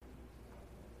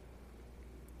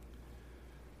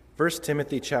1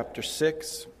 Timothy chapter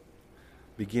 6,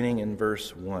 beginning in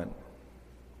verse 1.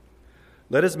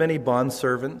 Let as many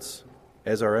bondservants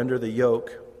as are under the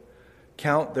yoke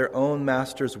count their own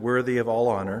masters worthy of all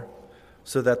honor,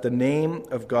 so that the name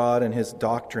of God and his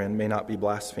doctrine may not be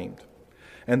blasphemed.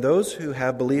 And those who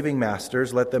have believing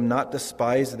masters, let them not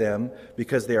despise them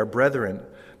because they are brethren,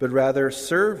 but rather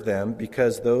serve them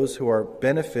because those who are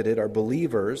benefited are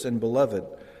believers and beloved.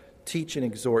 Teach and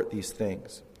exhort these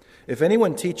things. If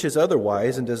anyone teaches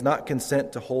otherwise and does not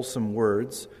consent to wholesome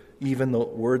words, even the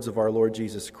words of our Lord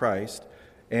Jesus Christ,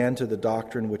 and to the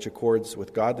doctrine which accords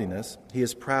with godliness, he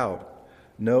is proud,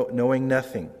 knowing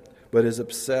nothing, but is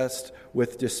obsessed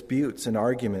with disputes and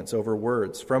arguments over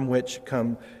words, from which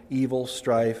come evil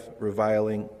strife,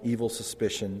 reviling, evil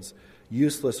suspicions,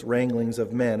 useless wranglings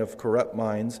of men of corrupt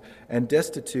minds, and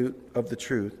destitute of the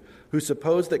truth, who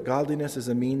suppose that godliness is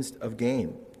a means of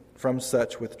gain. From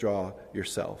such withdraw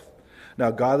yourself. Now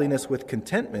godliness with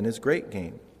contentment is great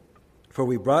gain. For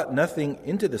we brought nothing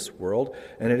into this world,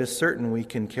 and it is certain we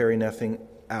can carry nothing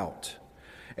out.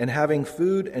 And having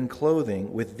food and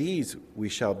clothing, with these we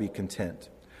shall be content.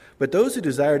 But those who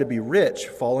desire to be rich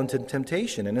fall into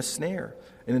temptation and a snare,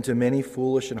 and into many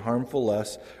foolish and harmful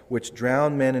lusts, which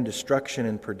drown men in destruction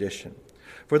and perdition.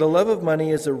 For the love of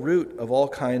money is a root of all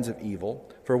kinds of evil,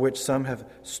 for which some have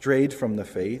strayed from the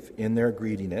faith in their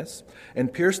greediness,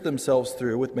 and pierced themselves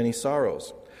through with many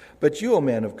sorrows. But you, O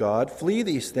man of God, flee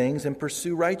these things and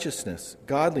pursue righteousness,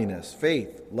 godliness,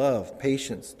 faith, love,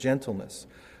 patience, gentleness.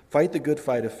 Fight the good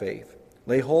fight of faith.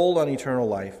 Lay hold on eternal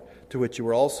life, to which you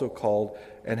were also called,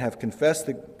 and have confessed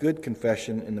the good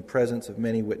confession in the presence of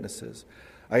many witnesses.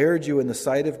 I urge you in the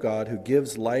sight of God, who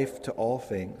gives life to all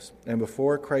things, and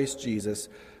before Christ Jesus,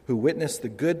 who witnessed the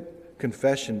good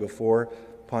confession before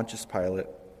Pontius Pilate,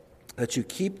 that you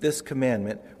keep this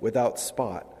commandment without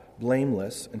spot,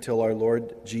 blameless, until our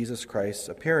Lord Jesus Christ's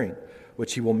appearing,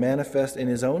 which he will manifest in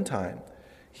his own time.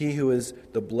 He who is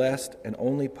the blessed and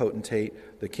only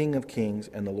potentate, the King of kings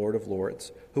and the Lord of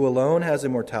lords, who alone has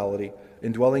immortality,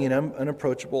 indwelling in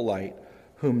unapproachable light,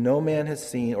 whom no man has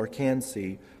seen or can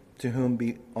see, to whom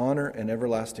be honor and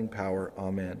everlasting power.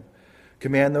 Amen.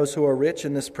 Command those who are rich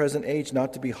in this present age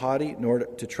not to be haughty, nor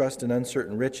to trust in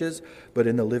uncertain riches, but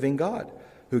in the living God,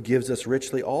 who gives us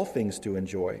richly all things to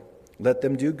enjoy. Let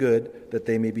them do good, that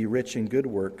they may be rich in good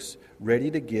works,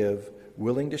 ready to give,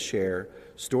 willing to share,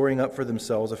 storing up for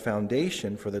themselves a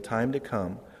foundation for the time to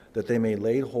come, that they may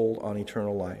lay hold on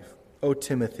eternal life. O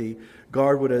Timothy,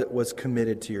 guard what was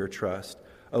committed to your trust,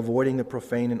 avoiding the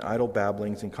profane and idle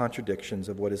babblings and contradictions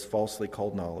of what is falsely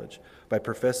called knowledge. By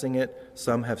professing it,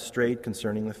 some have strayed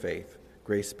concerning the faith.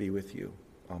 Grace be with you.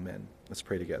 Amen. Let's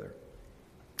pray together.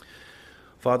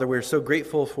 Father, we're so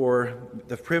grateful for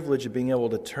the privilege of being able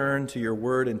to turn to your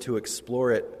word and to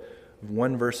explore it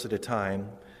one verse at a time,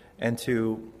 and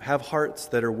to have hearts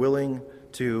that are willing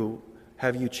to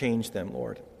have you change them,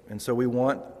 Lord. And so we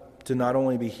want to not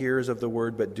only be hearers of the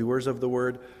word, but doers of the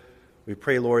word. We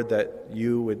pray, Lord, that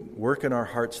you would work in our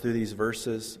hearts through these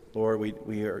verses. Lord,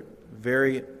 we are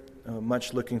very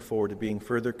much looking forward to being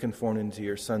further conformed into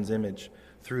your Son's image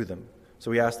through them.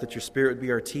 So we ask that your Spirit would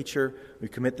be our teacher. We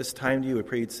commit this time to you. We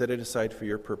pray you'd set it aside for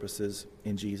your purposes.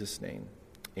 In Jesus' name,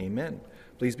 amen.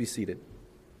 Please be seated.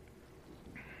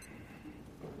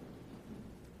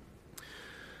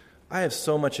 I have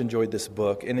so much enjoyed this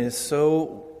book, and it is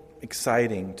so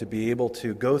exciting to be able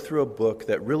to go through a book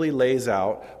that really lays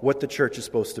out what the church is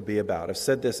supposed to be about. I've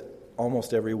said this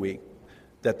almost every week,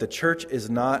 that the church is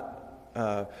not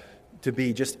to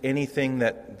be just anything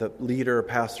that the leader or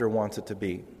pastor wants it to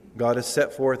be. God has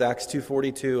set forth Acts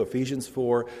 2:42, Ephesians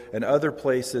 4, and other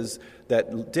places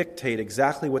that dictate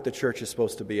exactly what the church is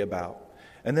supposed to be about.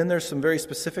 And then there's some very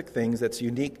specific things that's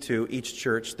unique to each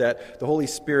church that the Holy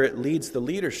Spirit leads the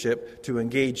leadership to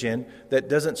engage in that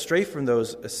doesn't stray from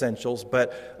those essentials,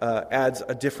 but adds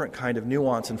a different kind of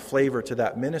nuance and flavor to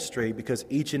that ministry, because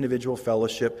each individual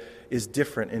fellowship is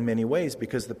different in many ways,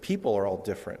 because the people are all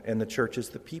different and the church is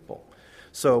the people.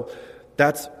 So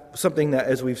that's something that,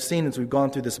 as we've seen, as we've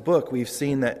gone through this book, we've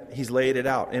seen that he's laid it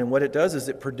out. And what it does is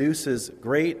it produces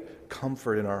great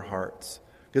comfort in our hearts.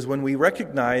 Because when we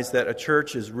recognize that a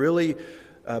church is really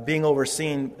being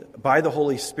overseen by the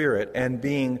Holy Spirit and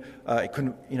being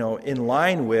in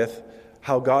line with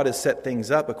how God has set things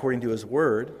up according to His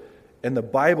Word, and the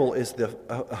Bible is the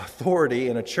authority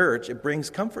in a church, it brings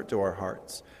comfort to our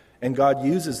hearts. And God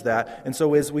uses that. And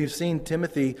so as we've seen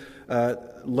Timothy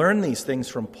learn these things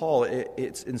from Paul,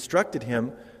 it's instructed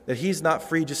him that he's not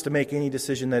free just to make any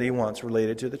decision that he wants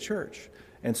related to the church.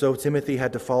 And so Timothy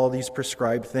had to follow these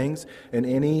prescribed things, and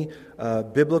any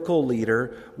biblical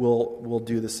leader will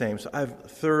do the same. So I've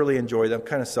thoroughly enjoyed it. I'm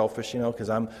kind of selfish, because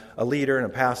I'm a leader and a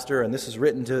pastor, and this is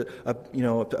written to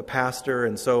a pastor,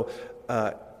 and so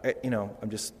I'm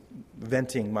just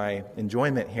venting my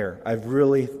enjoyment here. I've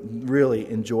really, really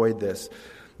enjoyed this.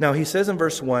 Now he says in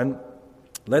verse 1,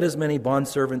 "Let as many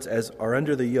bondservants as are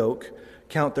under the yoke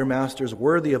count their masters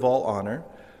worthy of all honor,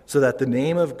 so that the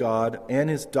name of God and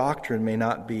his doctrine may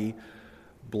not be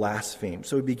blasphemed."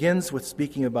 So he begins with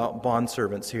speaking about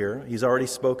bondservants here. He's already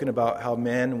spoken about how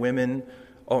men, women,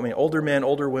 older men,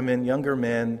 older women, younger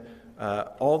men,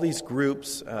 all these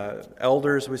groups,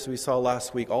 elders, which we saw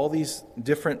last week, all these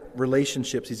different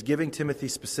relationships. He's giving Timothy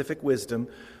specific wisdom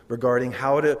regarding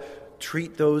how to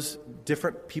treat those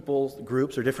different people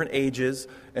groups or different ages,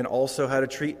 and also how to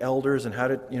treat elders, and how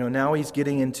to, now he's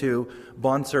getting into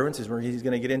bondservants. He's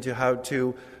going to get into how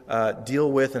to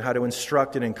deal with and how to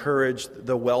instruct and encourage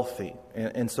the wealthy.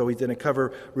 And so he's going to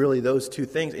cover really those two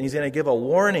things. And he's going to give a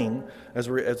warning, as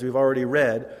we've already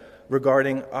read,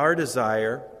 regarding our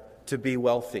desire to be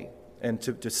wealthy and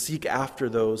to seek after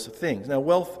those things. Now,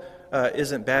 wealth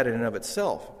isn't bad in and of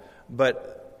itself,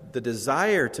 but the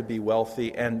desire to be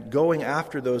wealthy and going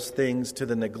after those things to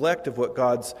the neglect of what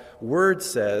God's Word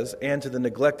says and to the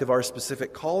neglect of our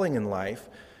specific calling in life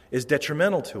is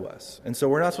detrimental to us. And so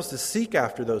we're not supposed to seek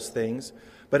after those things,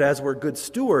 but as we're good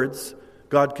stewards,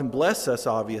 God can bless us,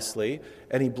 obviously,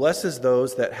 and He blesses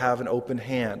those that have an open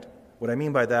hand. What I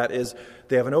mean by that is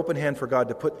they have an open hand for God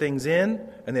to put things in,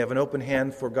 and they have an open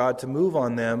hand for God to move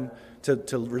on them,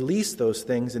 to release those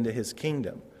things into His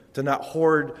kingdom, to not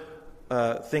hoard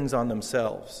things on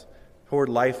themselves, hoard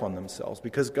life on themselves,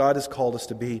 because God has called us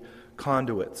to be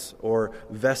conduits or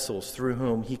vessels through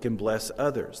whom He can bless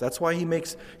others. That's why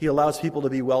He allows people to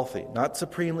be wealthy, not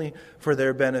supremely for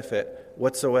their benefit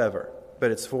whatsoever,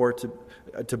 but it's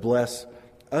to bless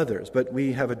others. But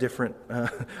we have a different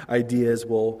idea as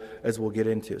we'll get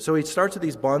into. So he starts with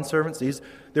these bondservants.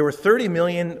 There were 30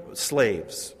 million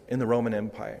slaves in the Roman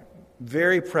Empire,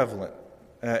 very prevalent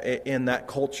in that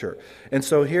culture. And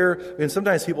so here, and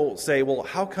sometimes people say, well,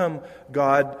 how come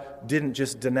God didn't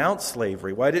just denounce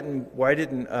slavery? Why didn't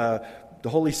the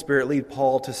Holy Spirit lead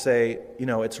Paul to say,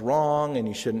 it's wrong and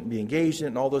you shouldn't be engaged in it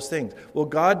and all those things? Well,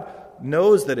 God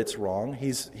knows that it's wrong.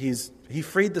 He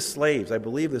freed the slaves. I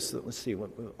believe this. Let's see.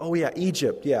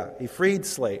 Egypt. Yeah, He freed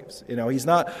slaves. He's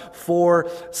not for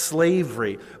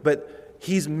slavery, but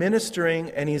He's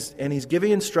ministering and he's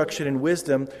giving instruction and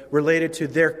wisdom related to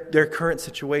their current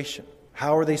situation.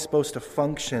 How are they supposed to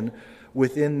function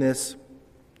within this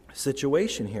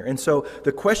situation here? And so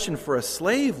the question for a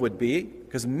slave would be,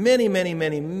 because many, many,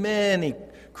 many, many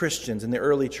Christians in the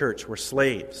early church were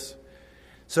slaves.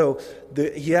 So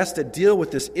he has to deal with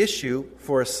this issue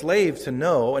for a slave to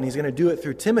know, and he's going to do it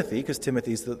through Timothy, because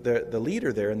Timothy's the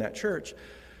leader there in that church.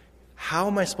 How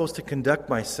am I supposed to conduct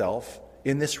myself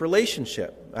in this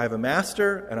relationship? I have a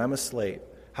master and I'm a slave.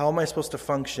 How am I supposed to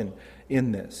function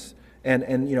in this? And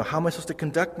how am I supposed to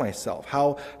conduct myself?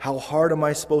 How hard am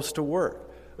I supposed to work?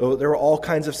 There were all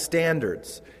kinds of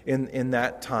standards in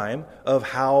that time of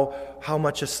how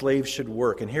much a slave should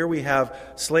work. And here we have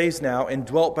slaves now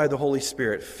indwelt by the Holy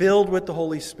Spirit, filled with the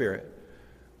Holy Spirit.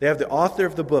 They have the author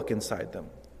of the book inside them.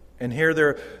 And here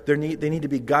they need to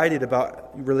be guided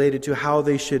related to how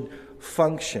they should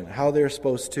function, how they're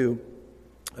supposed to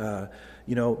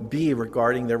be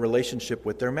regarding their relationship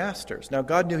with their masters. Now,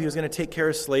 God knew He was going to take care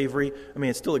of slavery. I mean,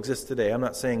 it still exists today. I'm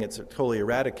not saying it's totally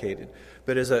eradicated.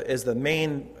 But as the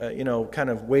main, kind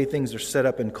of way things are set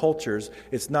up in cultures,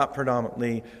 it's not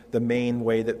predominantly the main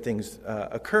way that things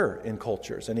occur in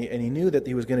cultures. And he knew that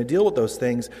He was going to deal with those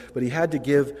things, but He had to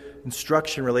give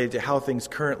instruction related to how things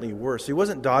currently were. So He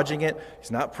wasn't dodging it.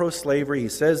 He's not pro-slavery. He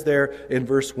says there in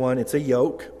verse 1, it's a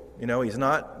yoke. He's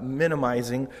not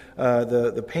minimizing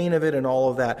the pain of it and all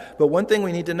of that. But one thing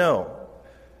we need to know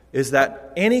is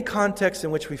that any context in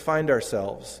which we find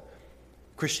ourselves,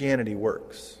 Christianity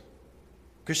works.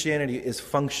 Christianity is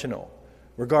functional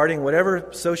regarding whatever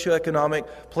socioeconomic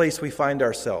place we find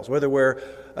ourselves, whether we're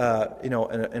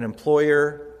an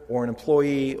employer or an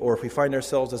employee, or if we find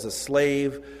ourselves as a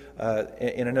slave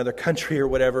in another country or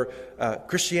whatever.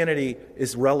 Christianity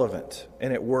is relevant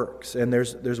and it works, and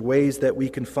there's ways that we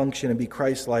can function and be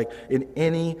Christ-like in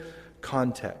any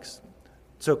context.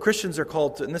 So Christians are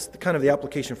called to, and this is kind of the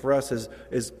application for us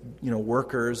is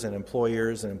workers and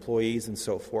employers and employees and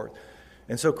so forth.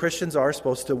 And so Christians are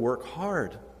supposed to work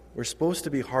hard. We're supposed to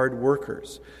be hard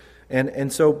workers.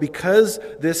 And so because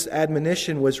this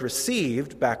admonition was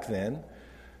received back then,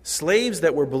 slaves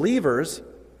that were believers,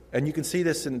 and you can see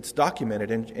this, and it's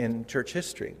documented in church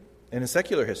history, and in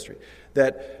secular history,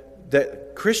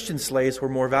 that Christian slaves were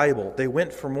more valuable. They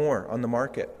went for more on the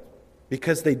market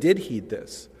because they did heed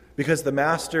this. Because the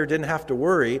master didn't have to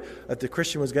worry that the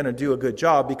Christian was going to do a good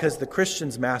job, because the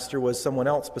Christian's master was someone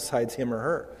else besides him or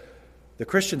her. The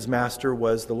Christian's master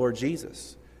was the Lord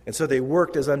Jesus. And so they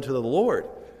worked as unto the Lord.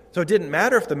 So it didn't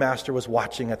matter if the master was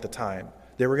watching at the time.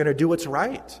 They were going to do what's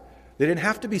right. They didn't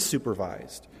have to be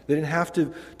supervised. They didn't have to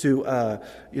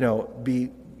be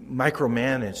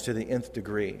micromanaged to the nth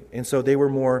degree. And so they were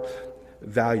more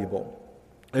valuable.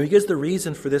 And he gives the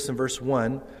reason for this in verse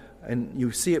 1, and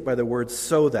you see it by the word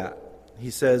 "so that." He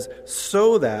says,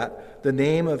 "so that the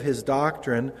name of his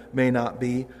doctrine may not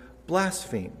be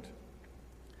blasphemed."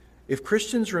 If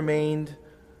Christians remained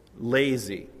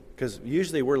lazy, because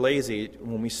usually we're lazy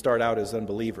when we start out as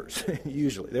unbelievers,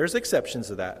 usually. There's exceptions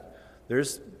to that. There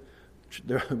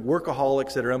are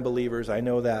workaholics that are unbelievers, I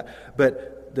know that.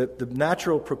 But the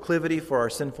natural proclivity for our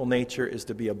sinful nature is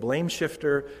to be a blame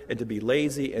shifter and to be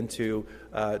lazy and to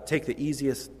take the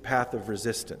easiest path of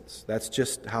resistance. That's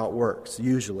just how it works,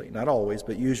 usually. Not always,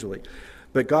 but usually.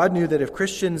 But God knew that if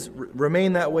Christians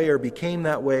remained that way or became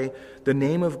that way, the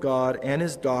name of God and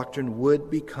his doctrine would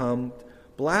become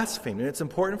blasphemed. And it's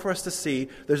important for us to see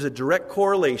there's a direct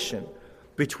correlation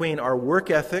between our work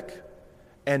ethic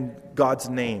and God's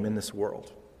name in this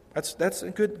world. That's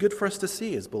good for us to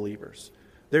see as believers.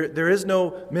 There is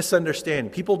no misunderstanding.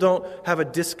 People don't have a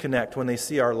disconnect when they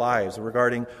see our lives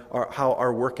regarding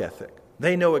our work ethic.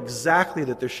 They know exactly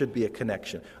that there should be a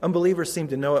connection. Unbelievers seem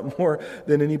to know it more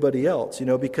than anybody else,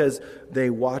 because they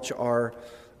watch our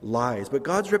lives. But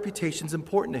God's reputation is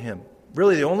important to him.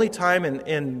 Really, the only time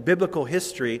in biblical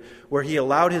history where he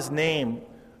allowed his name,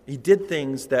 he did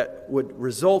things that would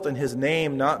result in his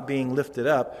name not being lifted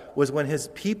up, was when his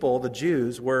people, the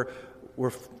Jews, were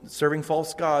serving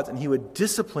false gods, and he would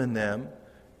discipline them,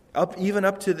 even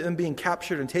up to them being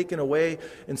captured and taken away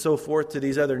and so forth to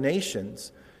these other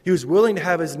nations. He was willing to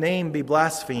have his name be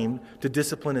blasphemed to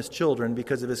discipline his children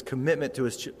because of his commitment to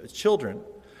his children.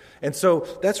 And so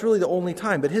that's really the only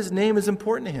time. But his name is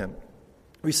important to him.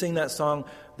 We sing that song,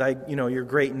 your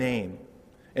great name.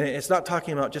 And it's not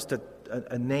talking about just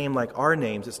a name like our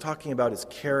names. It's talking about his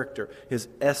character, his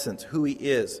essence, who he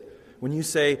is. When you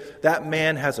say, that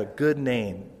man has a good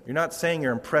name, you're not saying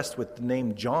you're impressed with the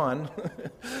name John.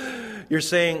 You're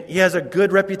saying he has a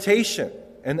good reputation.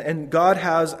 And God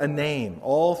has a name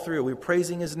all through. We're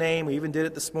praising his name. We even did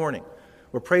it this morning.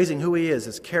 We're praising who he is,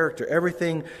 his character,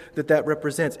 everything that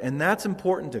represents. And that's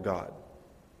important to God.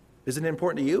 Isn't it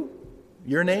important to you?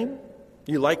 Your name?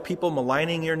 You like people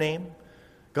maligning your name?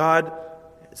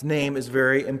 God's name is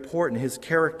very important, his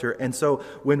character. And so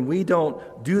when we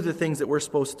don't do the things that we're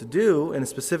supposed to do, and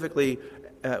specifically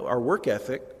our work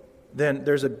ethic, then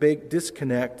there's a big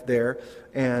disconnect there,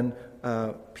 and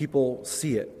people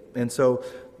see it. And so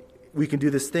we can do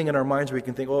this thing in our minds where we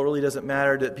can think, it really doesn't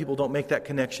matter that people don't make that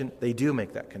connection. They do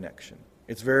make that connection.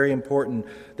 It's very important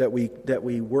that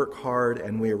we work hard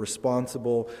and we are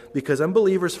responsible, because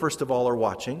unbelievers, first of all, are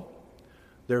watching.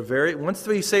 Once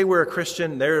we say we're a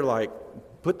Christian, they're like,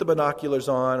 put the binoculars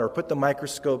on or put the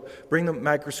microscope, bring the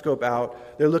microscope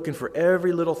out. They're looking for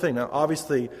every little thing. Now,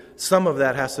 obviously, some of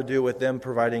that has to do with them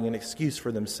providing an excuse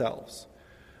for themselves.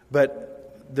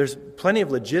 But there's plenty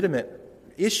of legitimate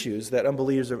issues that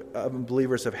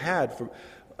unbelievers have had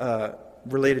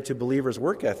related to believers'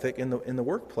 work ethic in the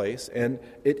workplace, and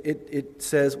it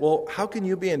says, well, how can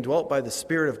you be indwelt by the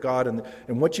Spirit of God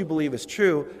and what you believe is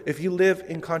true if you live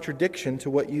in contradiction to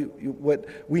what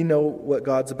we know what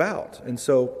God's about? And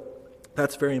so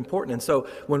that's very important. And so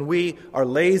when we are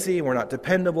lazy and we're not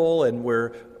dependable and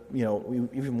we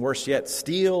even worse yet,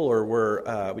 steal,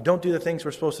 or we don't do the things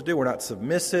we're supposed to do, we're not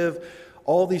submissive.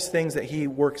 All these things that he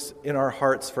works in our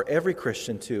hearts for every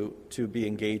Christian to be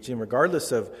engaged in,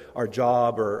 regardless of our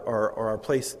job or our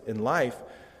place in life.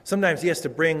 Sometimes he has to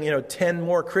bring 10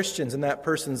 more Christians in that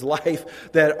person's life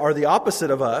that are the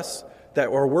opposite of us,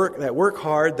 that work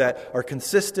hard, that are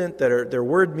consistent, their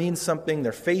word means something,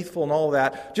 they're faithful and all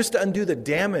that, just to undo the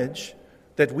damage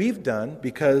that we've done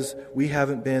because we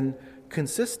haven't been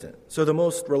consistent. So the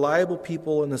most reliable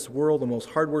people in this world, the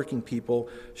most hardworking people,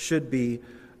 should be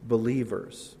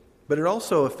believers. But it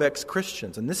also affects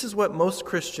Christians. And this is what most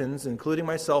Christians, including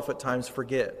myself at times,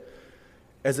 forget.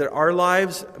 Is that our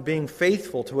lives being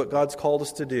faithful to what God's called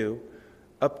us to do,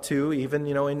 up to even,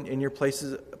 in your place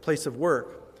of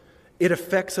work, it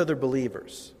affects other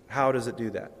believers. How does it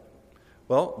do that?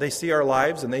 Well, they see our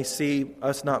lives and they see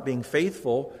us not being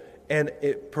faithful, and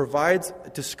it provides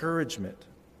discouragement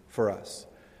for us.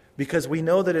 because we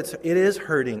know that it is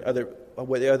hurting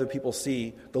other people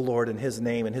see the Lord and His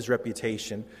name and His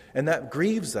reputation, and that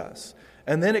grieves us.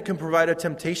 And then it can provide a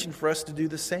temptation for us to do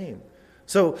the same.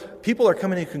 So people are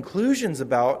coming to conclusions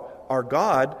about our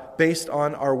God based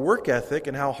on our work ethic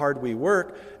and how hard we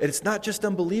work. And it's not just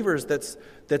unbelievers that's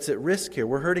at risk here.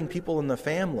 We're hurting people in the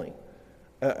family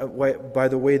by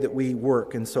the way that we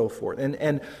work and so forth.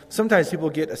 And sometimes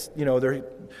people get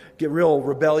real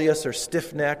rebellious or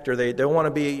stiff-necked, or they don't want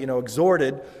to be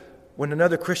exhorted when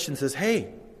another Christian says,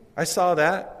 "Hey, I saw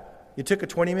that. You took a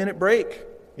 20-minute break."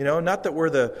 Not that we're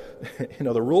the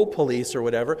the rule police or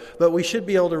whatever, but we should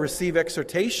be able to receive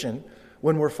exhortation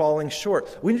when we're falling short.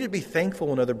 We need to be thankful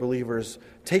when other believers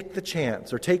take the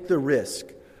chance or take the risk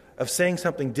of saying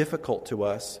something difficult to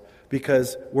us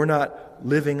because we're not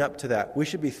living up to that. We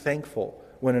should be thankful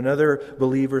when another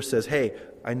believer says, "Hey,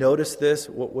 I noticed this.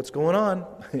 What's going on?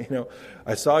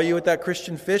 I saw you at that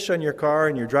Christian Fish on your car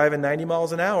and you're driving 90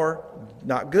 miles an hour.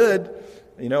 Not good."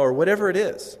 Or whatever it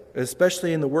is,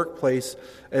 especially in the workplace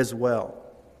as well.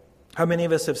 How many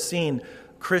of us have seen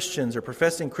Christians or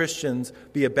professing Christians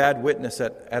be a bad witness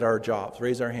at our jobs?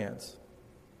 Raise our hands.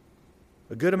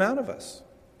 A good amount of us.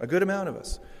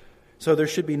 So there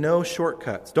should be no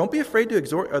shortcuts. Don't be afraid to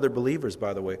exhort other believers,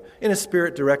 by the way, in a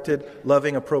spirit-directed,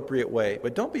 loving, appropriate way.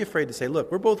 But don't be afraid to say,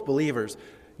 "Look, we're both believers.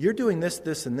 You're doing this,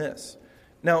 this, and this."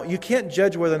 Now, you can't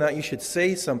judge whether or not you should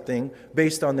say something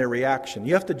based on their reaction.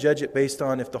 You have to judge it based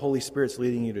on if the Holy Spirit's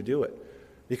leading you to do it.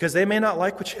 Because they may not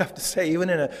like what you have to say, even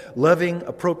in a loving,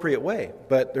 appropriate way.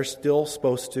 But you're still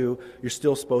supposed to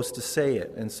say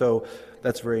it. And so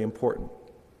that's very important.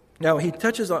 Now, he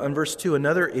touches on, in verse 2,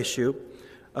 another issue,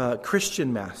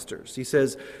 Christian masters. He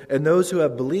says, "And those who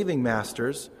have believing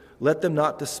masters, let them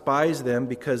not despise them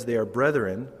because they are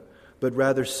brethren, but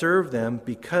rather serve them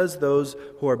because those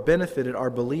who are benefited are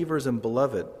believers and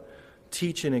beloved.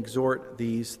 Teach and exhort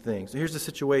these things." Here's the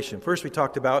situation. First, we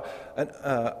talked about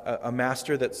a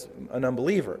master that's an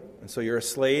unbeliever. And so you're a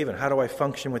slave, and how do I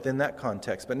function within that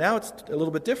context? But now it's a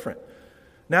little bit different.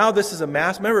 Now this is a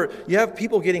mass. Remember, you have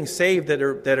people getting saved that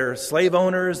are slave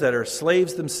owners, that are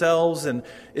slaves themselves, and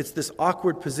it's this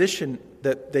awkward position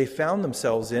that they found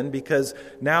themselves in because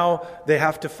now they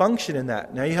have to function in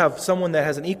that. Now you have someone that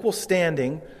has an equal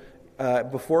standing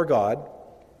before God.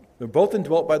 They're both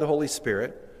indwelt by the Holy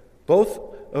Spirit. Both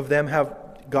of them have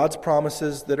God's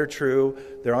promises that are true.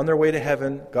 They're on their way to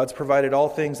heaven. God's provided all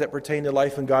things that pertain to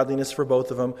life and godliness for both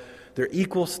of them. They're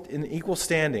in equal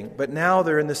standing, but now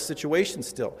they're in this situation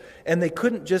still. And they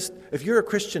couldn't just, if you're a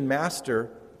Christian master,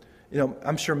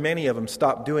 I'm sure many of them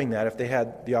stopped doing that if they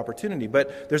had the opportunity.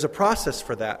 But there's a process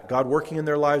for that. God working in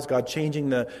their lives, God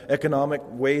changing the economic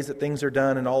ways that things are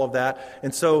done and all of that.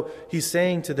 And so he's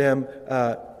saying to them,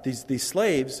 these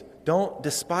slaves, don't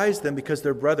despise them because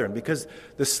they're brethren. Because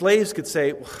the slaves could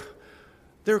say,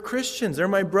 "They're Christians, they're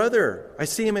my brother. I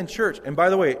see him in church." And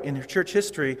by the way, in church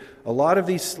history, a lot of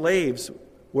these slaves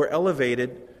were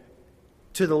elevated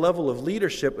to the level of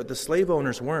leadership, but the slave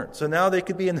owners weren't. So now they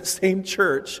could be in the same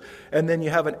church, and then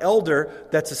you have an elder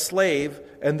that's a slave,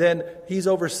 and then he's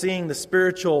overseeing the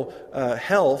spiritual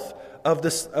health of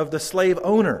the slave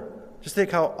owner. Just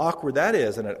think how awkward that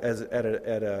is at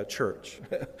a church.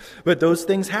 But those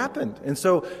things happened. And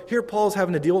so here Paul's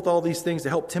having to deal with all these things to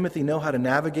help Timothy know how to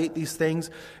navigate these things.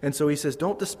 And so he says,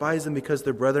 don't despise them because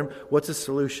they're brethren. What's the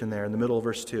solution there in the middle of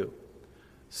verse 2?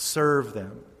 Serve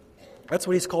them. That's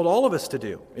what he's called all of us to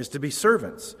do, is to be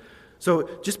servants. So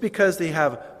just because they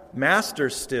have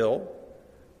masters still,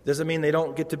 doesn't mean they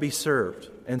don't get to be served.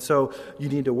 And so you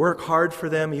need to work hard for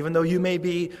them, even though you may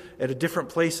be at a different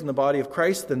place in the body of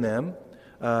Christ than them,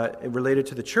 related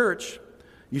to the church.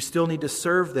 You still need to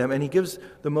serve them. And he gives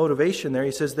the motivation there.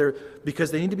 He says because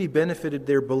they need to be benefited,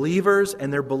 they're believers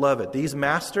and they're beloved. These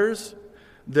masters,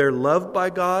 they're loved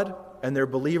by God and they're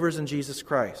believers in Jesus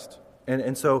Christ.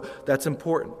 And so that's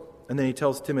important. And then he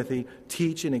tells Timothy,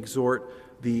 teach and exhort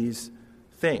these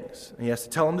things. And he has to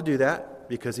tell him to do that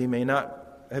because he may not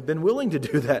have been willing to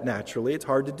do that naturally. It's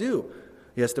hard to do.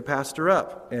 He has to pastor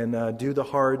up and do the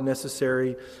hard,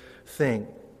 necessary thing.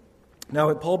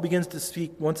 Now, Paul begins to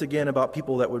speak once again about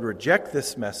people that would reject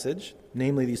this message,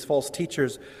 namely these false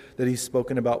teachers that he's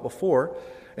spoken about before.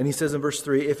 And he says in verse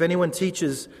 3, if anyone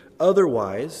teaches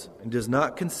otherwise and does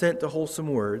not consent to wholesome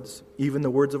words, even the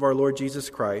words of our Lord Jesus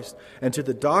Christ, and to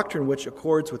the doctrine which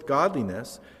accords with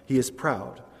godliness, he is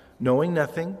proud, knowing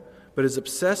nothing, but is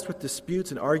obsessed with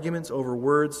disputes and arguments over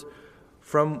words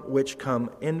from which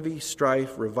come envy,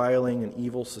 strife, reviling, and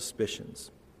evil suspicions.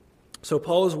 So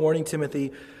Paul is warning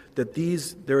Timothy that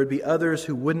there would be others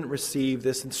who wouldn't receive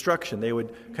this instruction. They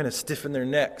would kind of stiffen their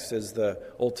necks, as the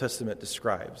Old Testament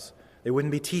describes. They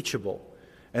wouldn't be teachable.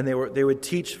 And they would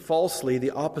teach falsely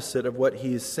the opposite of what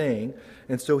he is saying.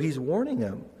 And so he's warning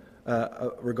them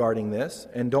regarding this.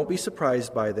 And don't be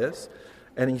surprised by this.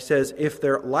 And he says, if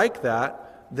they're like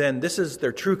that, then this is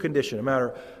their true condition, no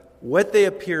matter what they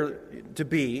appear to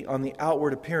be on the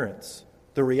outward appearance.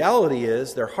 The reality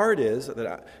is, their heart is,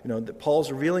 that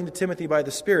Paul's revealing to Timothy by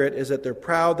the Spirit, is that they're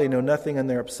proud, they know nothing, and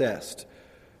they're obsessed.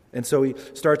 And so he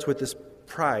starts with this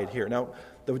pride here. Now,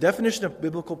 the definition of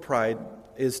biblical pride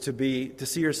is to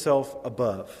see yourself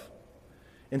above.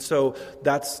 And so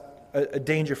that's a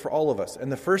danger for all of us. And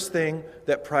the first thing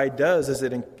that pride does is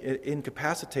it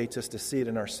incapacitates us to see it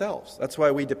in ourselves. That's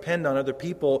why we depend on other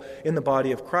people in the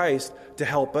body of Christ to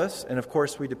help us. And of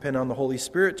course, we depend on the Holy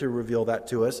Spirit to reveal that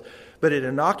to us. But it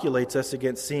inoculates us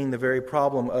against seeing the very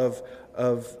problem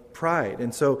of pride.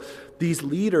 And so these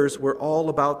leaders were all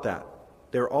about that.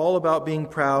 They're all about being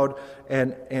proud.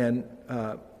 And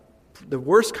the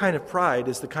worst kind of pride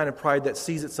is the kind of pride that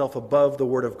sees itself above the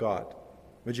Word of God.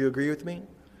 Would you agree with me?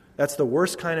 That's the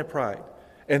worst kind of pride.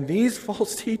 And these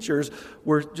false teachers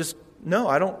were just, no,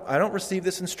 I don't receive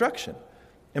this instruction.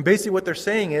 And basically what they're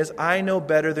saying is, I know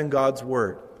better than God's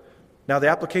Word. Now the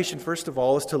application, first of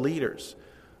all, is to leaders.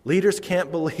 Leaders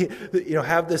can't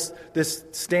have this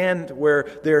stand where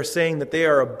they're saying that they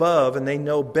are above and they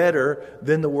know better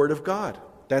than the Word of God.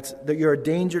 That you're a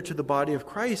danger to the body of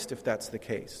Christ if that's the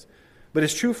case. But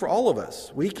it's true for all of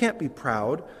us. We can't be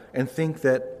proud and think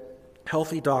that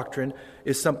healthy doctrine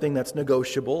is something that's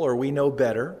negotiable or we know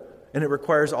better. And it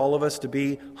requires all of us to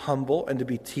be humble and to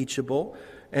be teachable.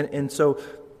 And so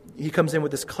he comes in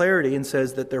with this clarity and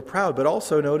says that they're proud. But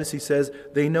also notice he says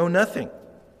they know nothing.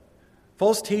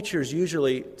 False teachers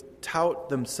usually tout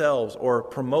themselves or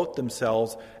promote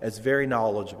themselves as very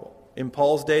knowledgeable. In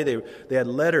Paul's day, they had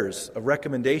letters of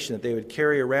recommendation that they would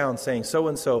carry around saying,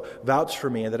 so-and-so vouch for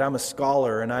me, and that I'm a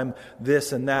scholar, and I'm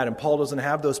this and that. And Paul doesn't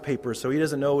have those papers, so he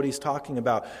doesn't know what he's talking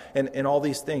about, and all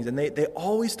these things. And they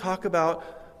always talk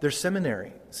about their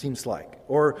seminary, seems like,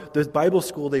 or the Bible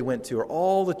school they went to, or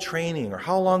all the training, or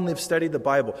how long they've studied the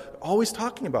Bible. They're always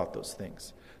talking about those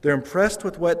things. They're impressed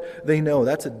with what they know.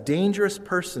 That's a dangerous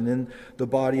person in the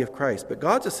body of Christ. But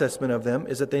God's assessment of them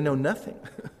is that they know nothing.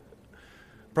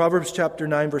 Proverbs chapter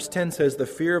 9, verse 10 says, the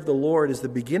fear of the Lord is the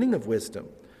beginning of wisdom,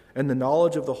 and the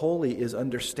knowledge of the holy is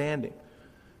understanding.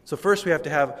 So first we have to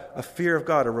have a fear of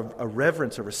God, a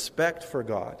reverence, a respect for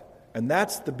God. And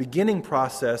that's the beginning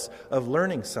process of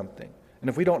learning something. And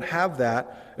if we don't have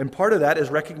that, and part of that is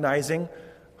recognizing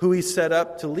who he's set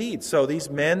up to lead. So these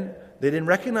men, they didn't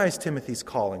recognize Timothy's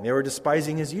calling. They were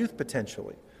despising his youth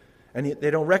potentially. And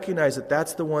they don't recognize that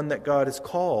that's the one that God has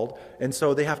called. And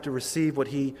so they have to receive what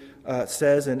he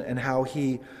says and how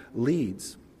he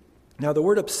leads. Now the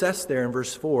word obsessed there in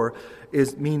verse 4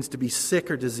 means to be sick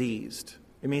or diseased.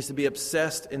 It means to be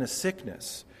obsessed in a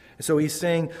sickness. And so he's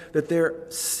saying that they're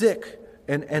sick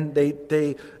and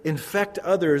they infect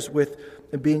others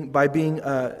by being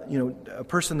a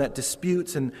person that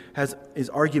disputes and is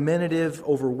argumentative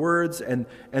over words. And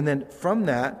then from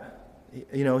that,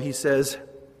 he says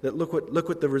that look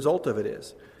what the result of it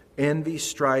is. Envy,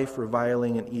 strife,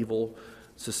 reviling, and evil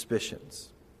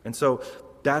suspicions. And so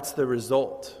that's the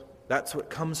result. That's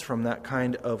what comes from that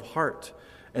kind of heart.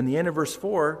 And the end of verse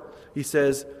 4, he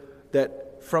says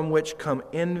that from which come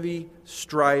envy,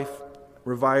 strife,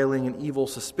 reviling, and evil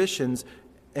suspicions.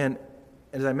 And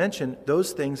as I mentioned,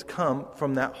 those things come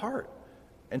from that heart.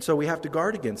 And so we have to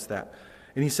guard against that.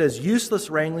 And he says, useless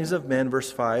wranglings of men,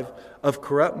 verse 5, of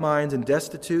corrupt minds and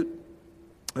destitute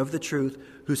of the truth,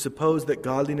 who suppose that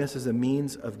godliness is a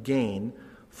means of gain,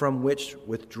 from which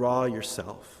withdraw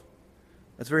yourself.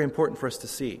 That's very important for us to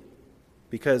see,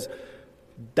 because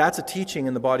that's a teaching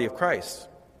in the body of Christ,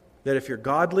 that if you're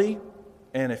godly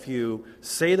and if you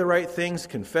say the right things,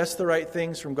 confess the right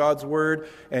things from God's word,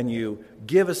 and you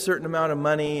give a certain amount of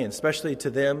money, and especially to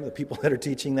them, the people that are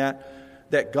teaching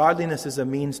that godliness is a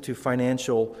means to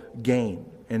financial gain.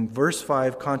 And verse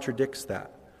 5 contradicts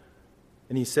that.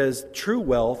 And he says true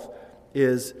wealth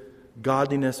is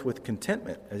godliness with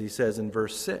contentment, as he says in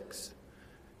verse 6.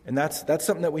 And that's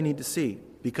something that we need to see,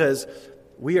 because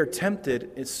we are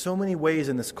tempted in so many ways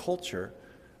in this culture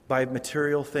by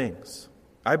material things.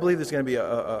 I believe there's going to be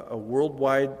a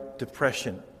worldwide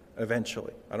depression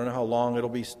eventually. I don't know how long it'll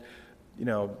be,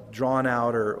 drawn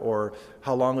out or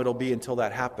how long it'll be until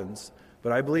that happens.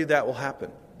 But I believe that will happen,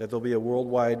 that there'll be a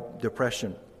worldwide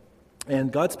depression.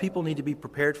 And God's people need to be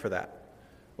prepared for that.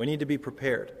 We need to be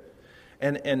prepared.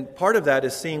 And part of that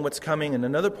is seeing what's coming, and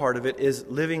another part of it is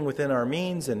living within our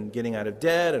means and getting out of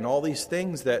debt and all these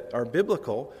things that are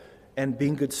biblical and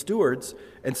being good stewards.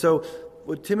 And so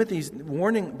what Timothy's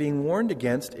being warned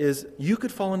against is you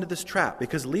could fall into this trap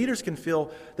because leaders can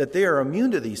feel that they are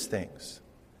immune to these things.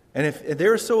 And if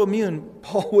they're so immune,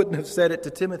 Paul wouldn't have said it to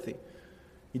Timothy.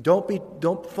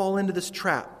 Don't fall into this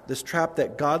trap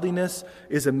that godliness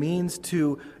is a means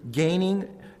to gaining.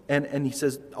 And he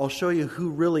says, I'll show you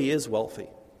who really is wealthy.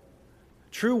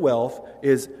 True wealth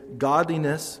is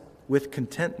godliness with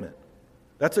contentment.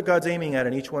 That's what God's aiming at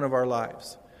in each one of our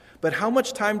lives. But how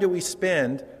much time do we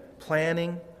spend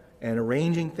planning and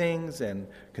arranging things and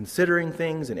considering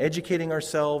things and educating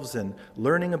ourselves and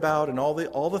learning about and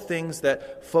all the things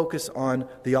that focus on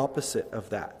the opposite of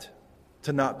that,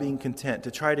 to not being content,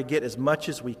 to try to get as much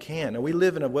as we can. And we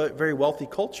live in a very wealthy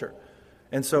culture.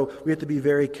 And so we have to be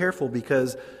very careful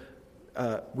because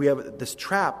we have this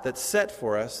trap that's set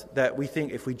for us that we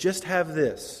think if we just have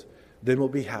this, then we'll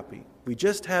be happy. We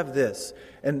just have this.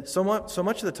 And so much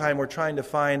of the time we're trying to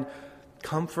find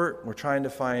comfort, we're trying to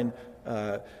find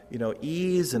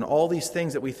ease and all these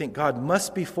things that we think God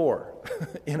must be for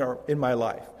in my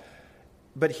life.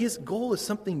 But his goal is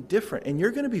something different. And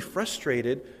you're going to be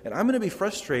frustrated, and I'm going to be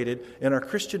frustrated in our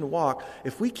Christian walk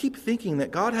if we keep thinking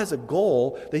that God has a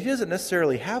goal that he doesn't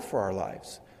necessarily have for our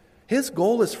lives. His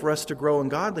goal is for us to grow in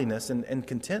godliness and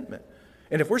contentment.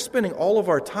 And if we're spending all of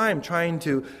our time trying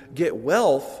to get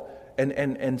wealth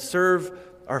and serve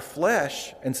our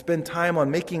flesh and spend time on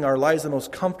making our lives the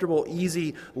most comfortable,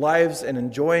 easy lives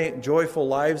and joyful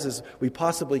lives as we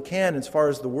possibly can as far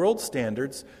as the world's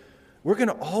standards, we're going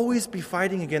to always be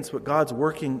fighting against what God's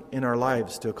working in our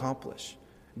lives to accomplish.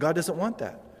 God doesn't want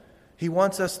that. He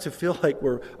wants us to feel like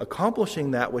we're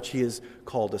accomplishing that which he has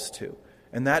called us to.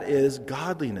 And that is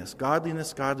godliness,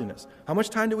 godliness, godliness. How much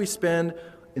time do we spend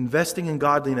investing in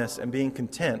godliness and being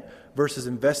content versus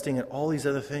investing in all these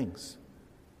other things?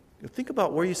 Think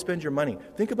about where you spend your money.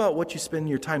 Think about what you spend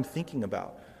your time thinking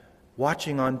about,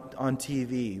 watching on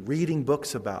TV, reading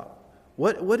books about.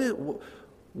 Where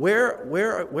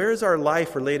is our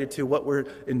life related to what we're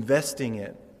investing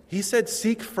in? He said,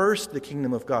 seek first the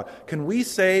kingdom of God. Can we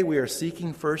say we are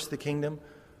seeking first the kingdom?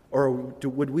 Or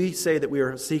would we say that we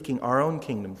are seeking our own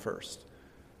kingdom first?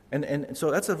 And so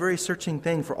that's a very searching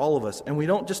thing for all of us. And we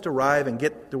don't just arrive and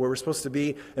get to where we're supposed to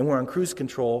be and we're on cruise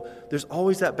control. There's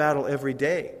always that battle every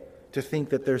day to think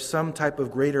that there's some type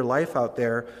of greater life out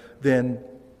there than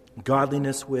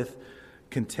godliness with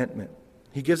contentment.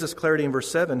 He gives us clarity in verse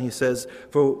 7. He says,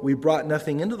 for we brought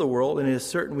nothing into the world, and it is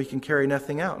certain we can carry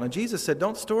nothing out. Now Jesus said,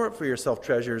 don't store up for yourself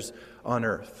treasures on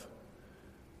earth,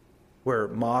 where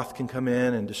moth can come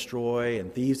in and destroy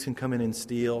and thieves can come in and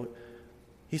steal.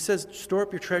 He says, store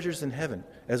up your treasures in heaven.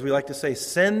 As we like to say,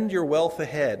 send your wealth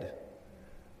ahead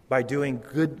by doing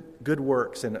good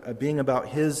works and being about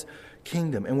his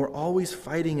kingdom. And we're always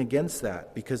fighting against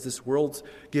that because this world's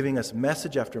giving us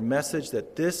message after message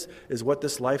that this is what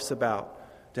this life's about.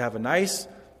 To have a nice,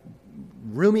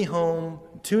 roomy home,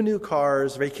 2 new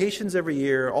cars, vacations every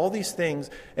year, all these things.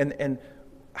 And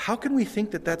how can we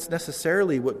think that that's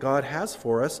necessarily what God has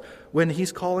for us when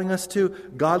he's calling us to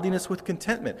godliness with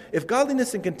contentment? If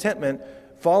godliness and contentment,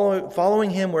 following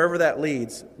him wherever that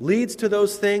leads to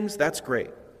those things, that's great.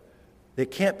 It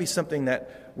can't be something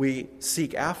that we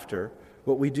seek after.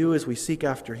 What we do is we seek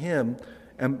after him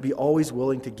and be always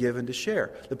willing to give and to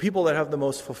share. The people that have the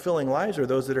most fulfilling lives are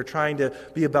those that are trying to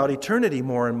be about eternity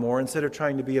more and more instead of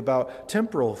trying to be about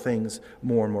temporal things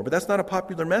more and more. But that's not a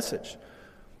popular message.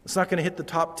 It's not going to hit the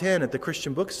top 10 at the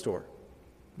Christian bookstore.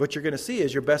 What you're going to see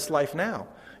is Your Best Life Now.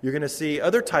 You're going to see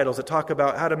other titles that talk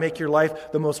about how to make your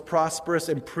life the most prosperous,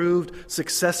 improved,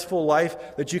 successful life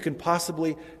that you can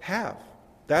possibly have.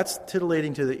 That's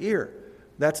titillating to the ear.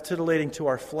 That's titillating to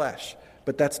our flesh.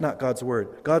 But that's not God's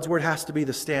word. God's word has to be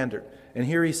the standard. And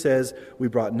here he says, we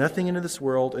brought nothing into this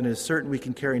world, and it is certain we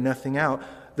can carry nothing out.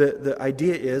 The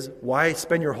idea is, why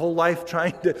spend your whole life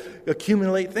trying to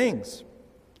accumulate things?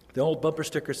 The old bumper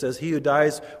sticker says, he who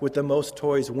dies with the most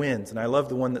toys wins. And I love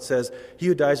the one that says, he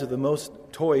who dies with the most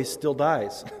toys still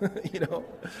dies.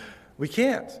 We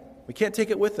can't take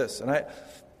it with us. And I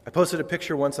posted a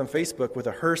picture once on Facebook with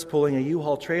a hearse pulling a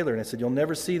U-Haul trailer, and I said, you'll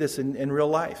never see this in real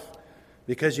life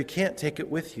because you can't take it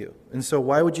with you. And so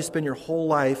why would you spend your whole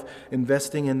life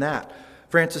investing in that?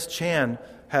 Francis Chan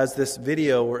has this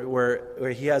video where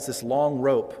he has this long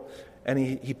rope, and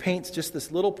he paints just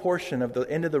this little portion of the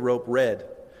end of the rope red.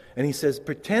 And he says,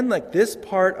 pretend like this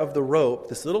part of the rope,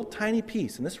 this little tiny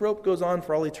piece, and this rope goes on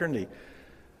for all eternity.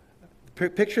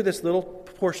 Picture this little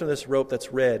portion of this rope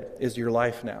that's red is your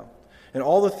life now. And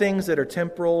all the things that are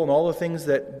temporal and all the things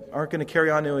that aren't going to carry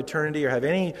on to eternity or have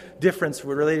any difference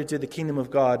related to the kingdom of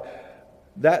God,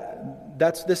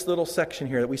 That's this little section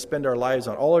here that we spend our lives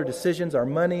on. All our decisions, our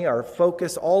money, our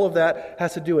focus, all of that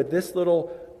has to do with this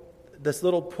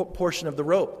little portion of the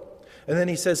rope. And then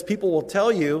he says, people will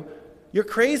tell you, you're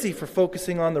crazy for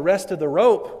focusing on the rest of the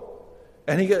rope.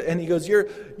 And he goes,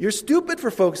 you're stupid for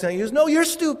focusing on it. He goes, no, you're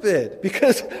stupid,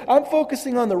 because I'm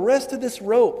focusing on the rest of this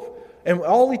rope. And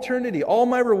all eternity, all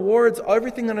my rewards,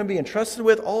 everything that I'm going to be entrusted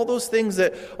with, all those things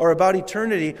that are about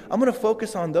eternity, I'm going to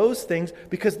focus on those things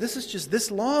because this is just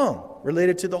this long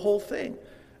related to the whole thing.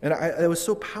 And it was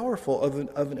so powerful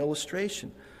of an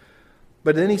illustration.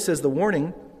 But then he says the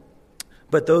warning,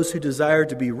 but those who desire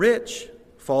to be rich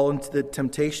fall into the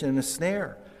temptation and a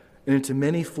snare, and into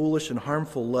many foolish and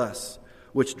harmful lusts,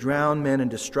 which drown men in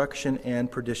destruction and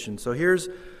perdition. So here's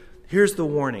the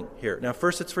warning here. Now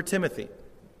first it's for Timothy,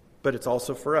 but it's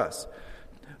also for us.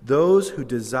 Those who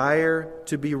desire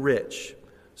to be rich.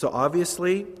 So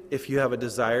obviously, if you have a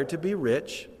desire to be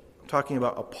rich, I'm talking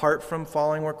about apart from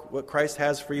following what Christ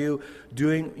has for you,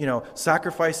 doing,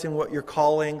 sacrificing what you're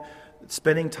calling,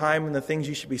 spending time on the things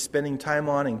you should be spending time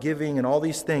on and giving and all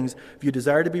these things. If you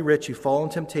desire to be rich, you fall in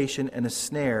temptation and a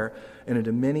snare and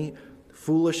into many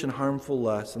foolish and harmful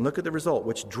lusts. And look at the result,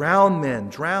 which drown men.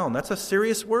 Drown, that's a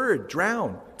serious word.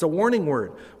 Drown. It's a warning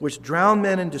word. Which drown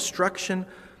men in destruction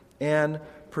and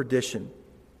perdition.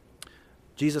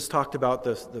 Jesus talked about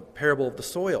the parable of the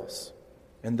soils.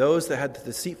 And those that had the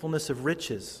deceitfulness of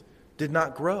riches did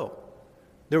not grow.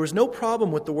 There was no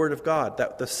problem with the word of God,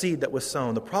 that the seed that was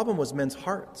sown. The problem was men's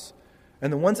hearts.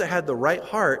 And the ones that had the right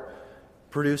heart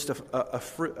produced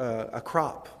a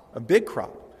crop, a big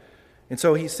crop. And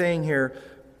so he's saying here,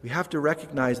 we have to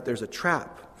recognize that there's a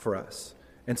trap for us.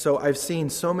 And so I've seen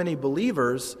so many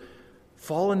believers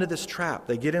fall into this trap.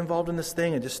 They get involved in this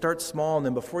thing and just start small, and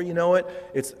then before you know it,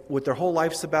 it's what their whole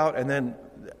life's about, and then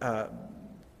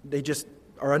they just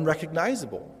are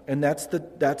unrecognizable. And that's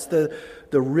the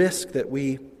risk that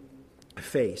we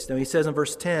face. Now he says in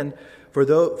verse 10, for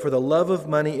the love of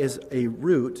money is a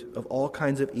root of all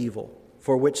kinds of evil,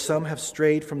 for which some have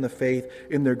strayed from the faith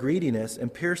in their greediness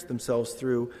and pierced themselves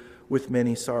through with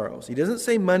many sorrows. He doesn't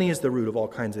say money is the root of all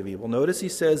kinds of evil. Notice he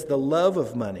says the love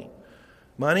of money.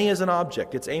 Money is an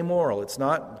object. It's amoral. It's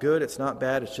not good. It's not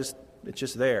bad. It's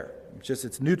just there.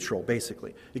 It's neutral,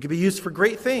 basically. It can be used for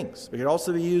great things. It can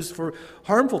also be used for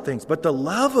harmful things. But the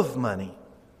love of money,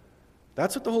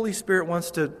 that's what the Holy Spirit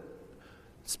wants to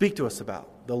speak to us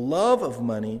about. The love of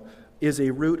money is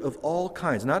a root of all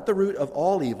kinds, not the root of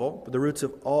all evil, but the roots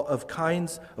of all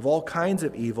kinds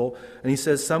of evil. And he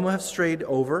says some have strayed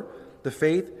over the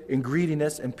faith in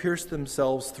greediness and pierced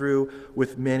themselves through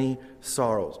with many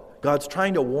sorrows. God's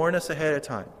trying to warn us ahead of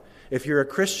time. If you're a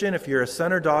Christian, if you're a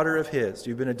son or daughter of His,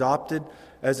 you've been adopted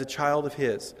as a child of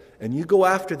His, and you go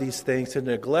after these things to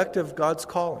neglect of God's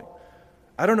calling,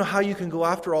 I don't know how you can go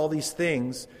after all these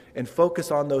things and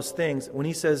focus on those things when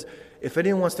He says, if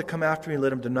anyone wants to come after me,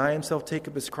 let him deny himself, take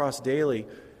up his cross daily,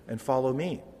 and follow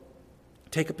me.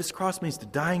 Take up his cross means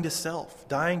dying to self,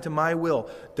 dying to my will,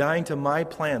 dying to my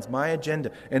plans, my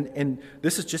agenda. And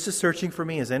this is just as searching for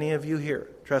me as any of you here,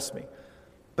 trust me.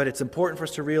 But it's important for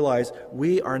us to realize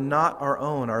we are not our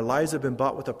own. Our lives have been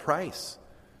bought with a price.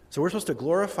 So we're supposed to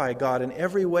glorify God in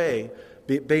every way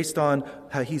based on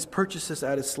how He's purchased us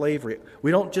out of slavery.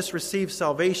 We don't just receive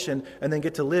salvation and then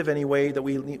get to live any way that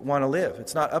we want to live.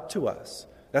 It's not up to us.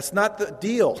 That's not the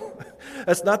deal.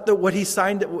 That's not what He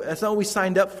signed. That's not what we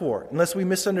signed up for, unless we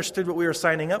misunderstood what we were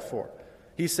signing up for.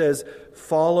 He says,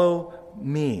 follow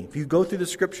me. If you go through the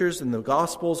scriptures and the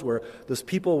Gospels where those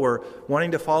people were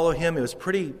wanting to follow Him, it was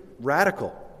pretty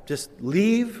radical. Just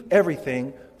leave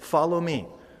everything, follow me.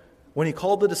 When He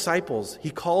called the disciples,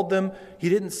 He called them, He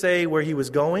didn't say where He was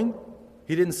going.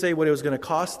 He didn't say what it was going to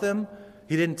cost them.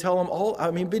 He didn't tell them all. I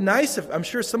mean, it'd be nice if, I'm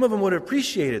sure some of them would have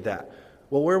appreciated that.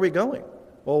 Well, where are we going?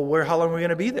 Well, how long are we going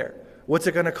to be there? What's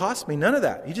it going to cost me? None of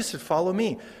that. He just said, follow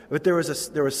me. But there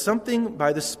was something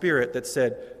by the Spirit that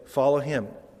said, follow Him.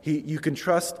 You can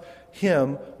trust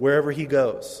Him wherever He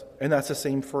goes. And that's the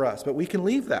same for us. But we can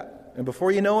leave that. And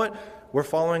before you know it, we're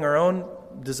following our own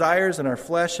desires and our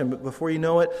flesh. And before you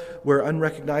know it, we're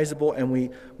unrecognizable and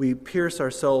we pierce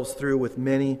ourselves through with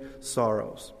many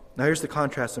sorrows. Now here's the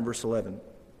contrast in verse 11.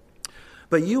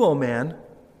 But you, O man,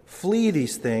 flee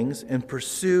these things and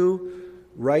pursue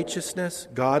righteousness,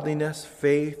 godliness,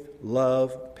 faith,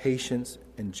 love, patience,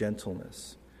 and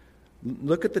gentleness.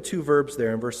 Look at the two verbs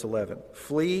there in verse 11.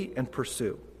 Flee and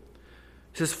pursue.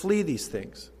 It says flee these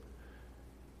things.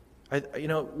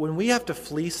 When we have to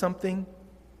flee something,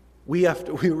 we're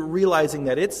realizing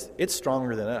that it's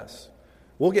stronger than us.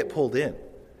 We'll get pulled in.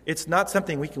 It's not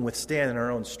something we can withstand in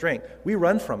our own strength. We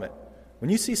run from it. When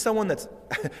you see someone that's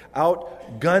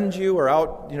outgunned you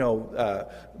or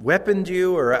weaponed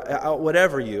you or out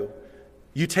whatever you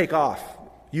take off,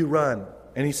 you run.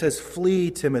 And he says, flee,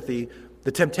 Timothy.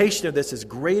 The temptation of this is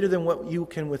greater than what you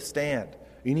can withstand.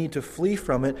 You need to flee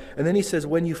from it. And then he says,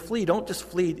 when you flee, don't just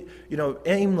flee,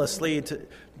 aimlessly to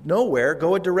nowhere.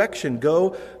 Go a direction.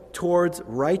 Go towards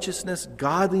righteousness,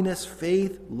 godliness,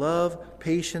 faith, love,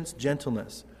 patience,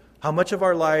 gentleness. How much of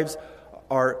our lives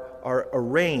are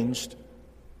arranged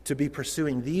to be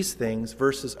pursuing these things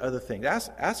versus other things?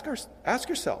 Ask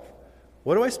yourself,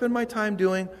 what do I spend my time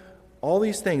doing? All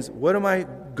these things, what am I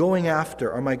going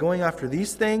after? Am I going after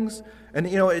these things? And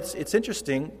it's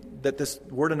interesting that this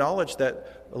word of knowledge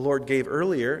that the Lord gave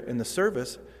earlier in the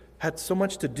service had so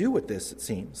much to do with this, it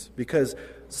seems, because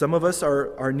some of us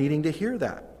are needing to hear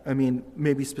that. I mean,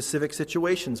 maybe specific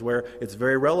situations where it's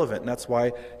very relevant, and that's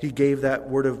why he gave that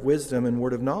word of wisdom and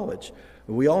word of knowledge.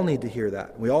 We all need to hear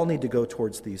that. We all need to go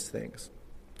towards these things.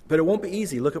 But it won't be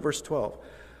easy. Look at verse 12.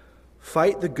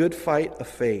 Fight the good fight of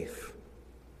faith.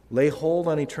 Lay hold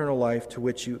on eternal life, to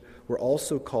which you were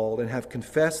also called, and have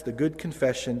confessed the good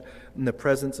confession in the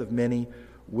presence of many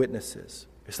witnesses.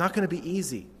 It's not going to be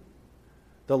easy.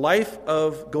 The life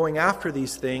of going after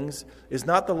these things is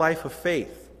not the life of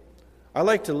faith. I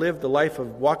like to live the life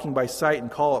of walking by sight and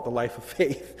call it the life of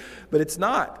faith, but it's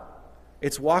not.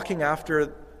 It's walking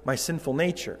after my sinful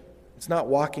nature. It's not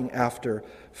walking after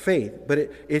faith, but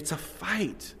it's a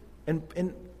fight.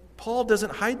 And Paul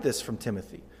doesn't hide this from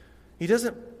Timothy. He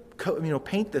doesn't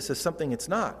paint this as something it's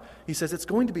not. He says it's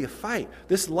going to be a fight.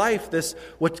 This life,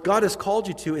 what God has called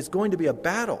you to, is going to be a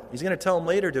battle. He's going to tell him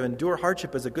later to endure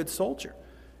hardship as a good soldier.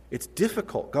 It's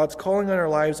difficult. God's calling on our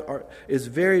lives is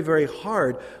very, very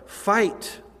hard.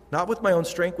 Fight, not with my own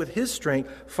strength, with his strength.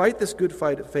 Fight this good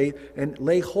fight of faith and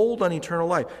lay hold on eternal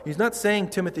life. He's not saying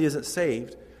Timothy isn't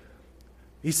saved.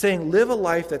 He's saying live a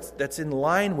life that's in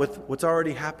line with what's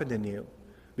already happened in you.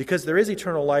 Because there is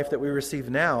eternal life that we receive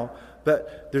now,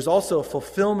 but there's also a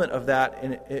fulfillment of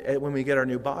that when we get our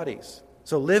new bodies.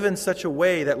 So live in such a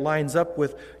way that lines up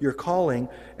with your calling,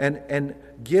 and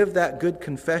give that good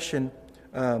confession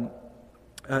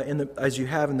as you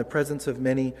have in the presence of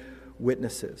many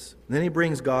witnesses. And then he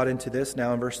brings God into this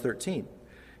now in verse 13.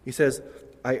 He says,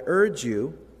 I urge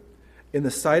you in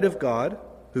the sight of God,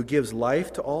 who gives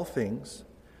life to all things,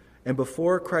 and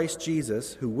before Christ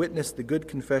Jesus, who witnessed the good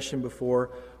confession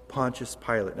before Pontius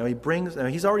Pilate. Now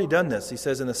he's already done this. He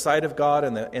says, in the sight of God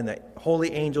and the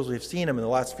holy angels, we've seen him in the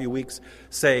last few weeks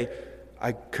say,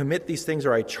 I commit these things,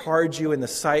 or I charge you in the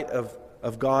sight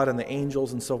of God and the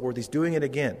angels and so forth. He's doing it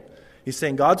again. He's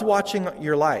saying God's watching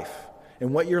your life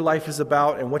and what your life is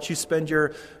about and what you spend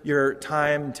your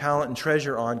time, talent, and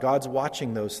treasure on. God's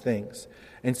watching those things.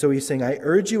 And so he's saying, I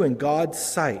urge you in God's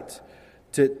sight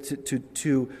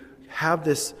to have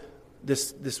this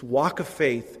walk of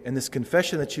faith and this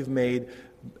confession that you've made,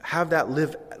 have that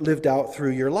lived out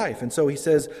through your life. And so he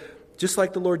says, just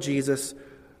like the Lord Jesus,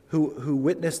 who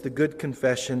witnessed the good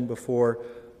confession before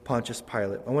Pontius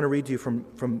Pilate. I want to read to you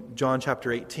from John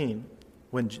chapter 18,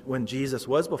 when Jesus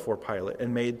was before Pilate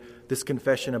and made this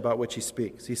confession about which he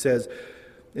speaks. He says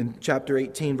in chapter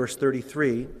 18, verse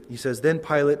 33, he says, Then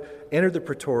Pilate entered the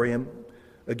praetorium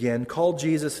again, called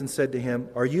Jesus and said to him,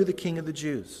 Are you the king of the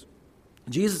Jews?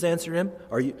 Jesus answered him,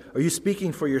 Are you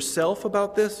speaking for yourself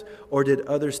about this, or did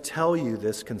others tell you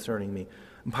this concerning me?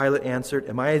 And Pilate answered,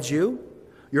 Am I a Jew?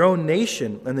 Your own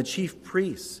nation and the chief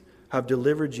priests have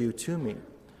delivered you to me.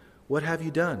 What have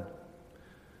you done?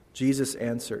 Jesus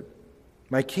answered,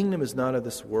 My kingdom is not of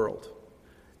this world.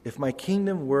 If my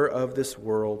kingdom were of this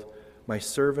world, my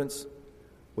servants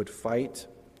would fight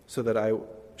so that I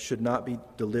should not be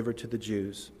delivered to the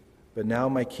Jews. But now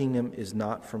my kingdom is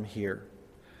not from here.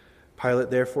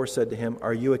 Pilate therefore said to him,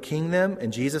 Are you a king then?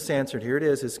 And Jesus answered, here it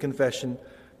is, his confession,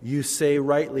 You say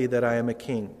rightly that I am a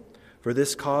king. For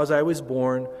this cause I was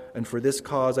born, and for this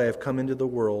cause I have come into the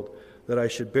world, that I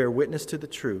should bear witness to the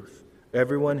truth.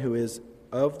 Everyone who is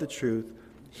of the truth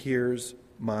hears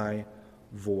my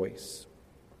voice.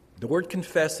 The word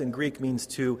confess in Greek means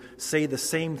to say the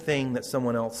same thing that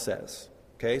someone else says.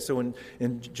 Okay, so in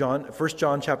 1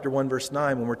 John chapter 1, verse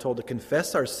 9, when we're told to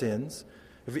confess our sins,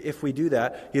 if we do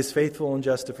that, he is faithful and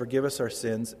just to forgive us our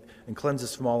sins and cleanse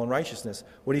us from all unrighteousness.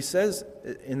 What he says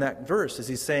in that verse is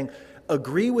he's saying,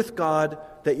 agree with God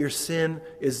that your sin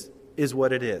is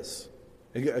what it is.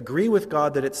 Agree with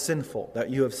God that it's sinful, that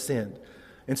you have sinned.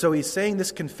 And so he's saying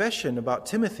this confession about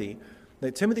Timothy,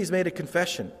 that Timothy's made a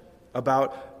confession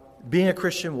about being a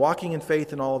Christian, walking in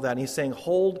faith and all of that. And he's saying,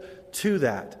 hold to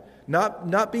that.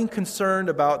 Not being concerned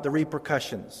about the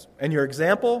repercussions. And your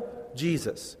example,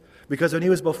 Jesus. Because when he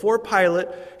was before Pilate,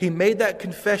 he made that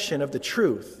confession of the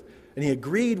truth. And he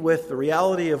agreed with the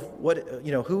reality of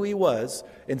who he was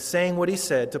in saying what he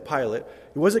said to Pilate.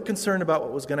 He wasn't concerned about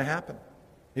what was going to happen.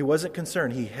 He wasn't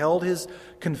concerned. He held his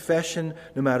confession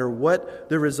no matter what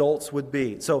the results would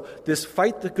be. So this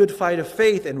fight the good fight of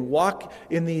faith and walk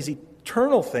in these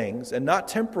eternal things and not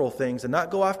temporal things and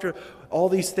not go after all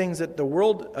these things that the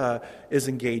world is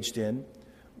engaged in,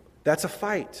 that's a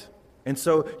fight. And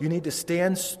so you need to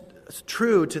stand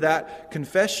true to that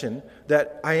confession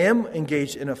that I am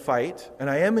engaged in a fight and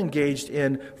I am engaged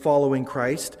in following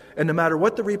Christ. And no matter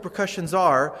what the repercussions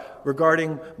are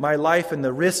regarding my life and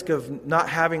the risk of not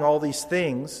having all these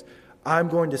things, I'm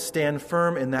going to stand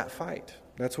firm in that fight.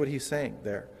 That's what he's saying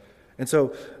there. And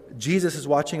so Jesus is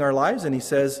watching our lives and he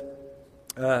says,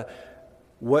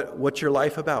 what's your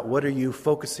life about? What are you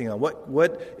focusing on?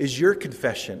 What is your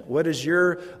confession? What does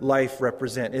your life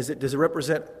represent? Does it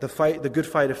represent the good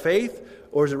fight of faith,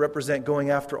 or does it represent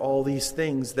going after all these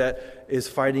things that is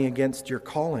fighting against your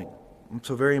calling?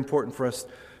 So very important for us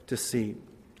to see.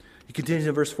 He continues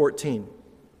in verse 14.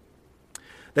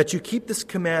 That you keep this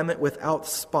commandment without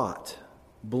spot,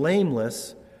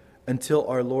 blameless, until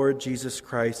our Lord Jesus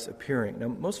Christ's appearing. Now,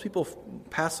 most people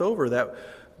pass over that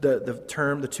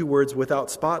the two words without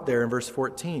spot there in verse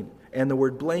 14, and the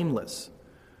word blameless.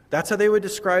 That's how they would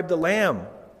describe the lamb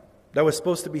that was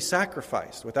supposed to be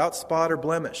sacrificed, without spot or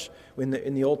blemish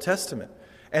in the Old Testament.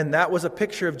 And that was a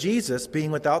picture of Jesus being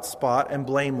without spot and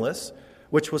blameless,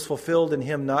 which was fulfilled in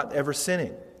him not ever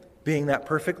sinning, being that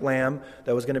perfect lamb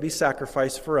that was going to be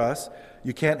sacrificed for us.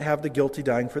 You can't have the guilty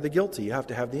dying for the guilty. You have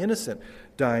to have the innocent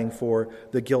dying for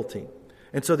the guilty.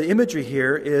 And so the imagery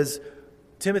here is,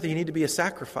 Timothy, you need to be a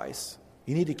sacrifice.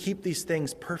 You need to keep these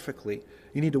things perfectly.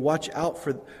 You need to watch out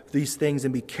for these things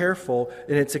and be careful.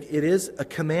 And it is a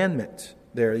commandment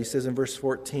there. He says in verse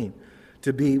 14,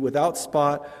 to be without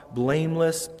spot,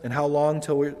 blameless. And how long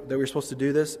that we're supposed to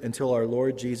do this? Until our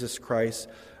Lord Jesus Christ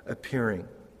appearing.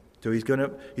 So he's going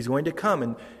to come.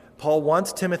 And Paul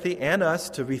wants Timothy and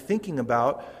us to be thinking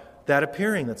about that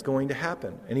appearing that's going to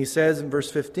happen. And he says in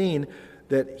verse 15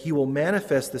 that he will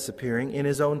manifest this appearing in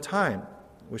his own time.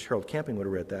 I wish Harold Camping would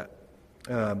have read that.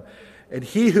 And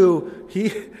he who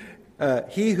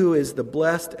is the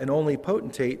blessed and only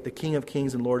potentate, the King of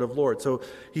kings and Lord of lords. So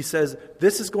he says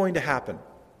this is going to happen.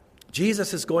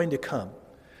 Jesus is going to come.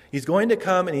 He's going to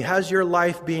come, and he has your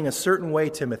life being a certain way,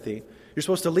 Timothy. You're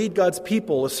supposed to lead God's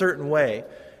people a certain way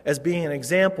as being an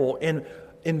example in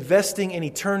investing in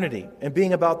eternity and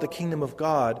being about the kingdom of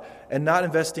God and not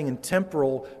investing in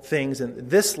temporal things in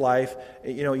this life,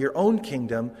 your own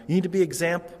kingdom. You need to be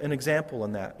an example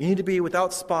in that. You need to be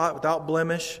without spot, without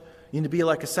blemish. You need to be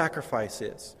like a sacrifice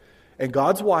is. And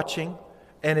God's watching,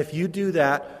 and if you do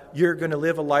that, you're going to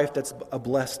live a life that's a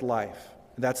blessed life.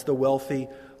 That's the wealthy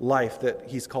life that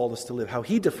he's called us to live, how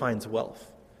he defines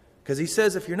wealth. Because he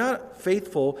says if you're not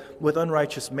faithful with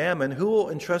unrighteous mammon, who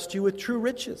will entrust you with true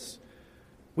riches?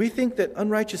 We think that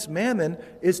unrighteous mammon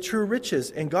is true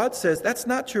riches, and God says that's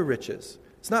not true riches.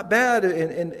 It's not bad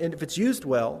and if it's used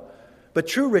well, but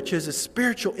true riches is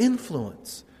spiritual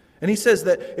influence. And he says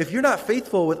that if you're not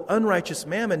faithful with unrighteous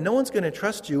mammon, no one's going to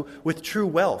trust you with true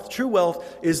wealth. True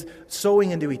wealth is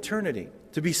sowing into eternity,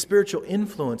 to be spiritual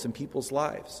influence in people's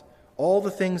lives. All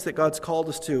the things that God's called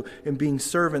us to in being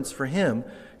servants for him,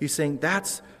 he's saying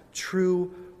that's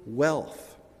true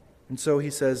wealth. And so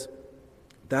he says,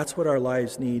 that's what our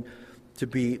lives need to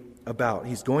be about.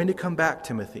 He's going to come back,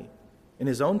 Timothy, in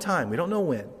his own time. We don't know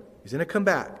when. He's going to come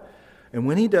back. And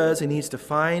when he does, he needs to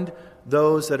find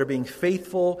those that are being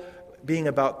faithful, being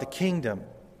about the kingdom,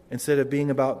 instead of being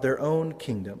about their own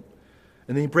kingdom.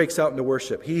 And then he breaks out into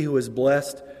worship. He who is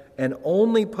blessed and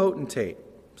only potentate.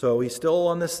 So he's still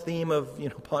on this theme of,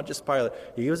 Pontius Pilate.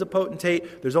 He was a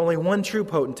potentate. There's only one true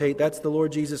potentate. That's the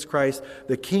Lord Jesus Christ,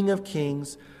 the King of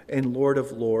kings and Lord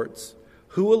of lords.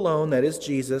 Who alone, that is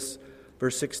Jesus,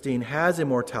 verse 16, has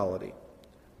immortality,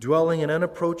 dwelling in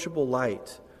unapproachable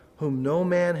light, whom no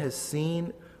man has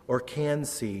seen or can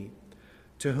see,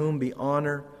 to whom be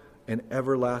honor and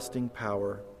everlasting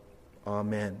power.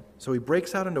 Amen. So he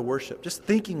breaks out into worship, just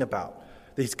thinking about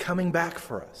that he's coming back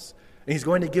for us. And he's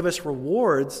going to give us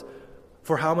rewards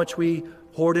for how much we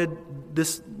hoarded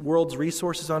this world's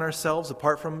resources on ourselves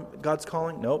apart from God's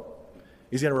calling. Nope.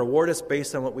 He's going to reward us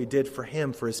based on what we did for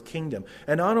him, for his kingdom.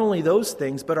 And not only those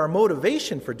things, but our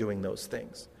motivation for doing those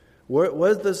things.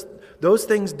 Was those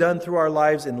things done through our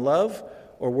lives in love,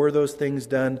 or were those things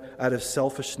done out of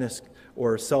selfishness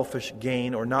or selfish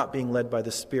gain or not being led by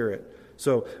the Spirit?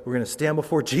 So we're going to stand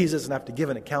before Jesus and have to give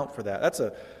an account for that.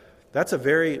 That's a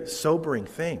very sobering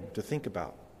thing to think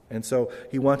about. And so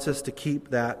he wants us to keep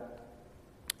that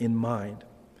in mind.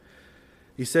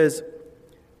 He says,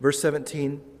 verse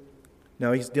 17,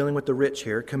 now he's dealing with the rich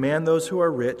here. Command those who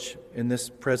are rich in this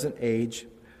present age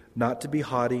not to be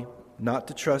haughty, not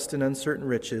to trust in uncertain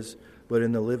riches, but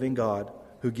in the living God,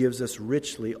 who gives us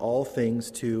richly all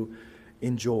things to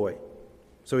enjoy.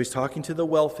 So he's talking to the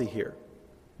wealthy here.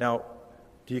 Now,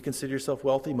 do you consider yourself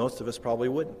wealthy? Most of us probably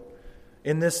wouldn't.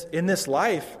 In this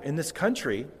life, in this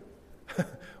country,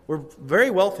 we're very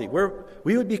wealthy.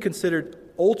 We would be considered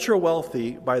ultra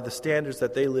wealthy by the standards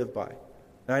that they live by.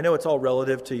 Now, I know it's all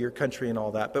relative to your country and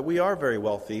all that, but we are very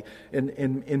wealthy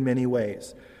in many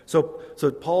ways. So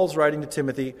Paul's writing to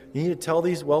Timothy, you need to tell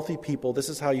these wealthy people this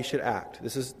is how you should act.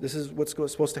 This is what's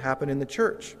supposed to happen in the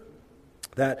church.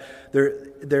 That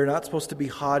they're not supposed to be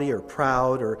haughty or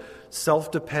proud or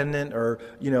self-dependent or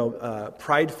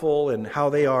prideful in how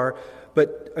they are,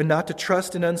 but not to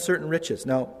trust in uncertain riches.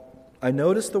 Now, I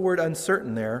noticed the word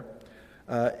uncertain there,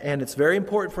 and it's very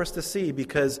important for us to see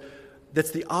because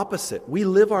that's the opposite. We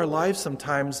live our lives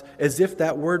sometimes as if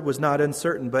that word was not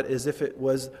uncertain, but as if it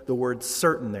was the word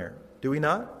certain there. Do we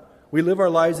not? We live our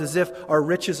lives as if our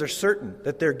riches are certain,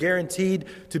 that they're guaranteed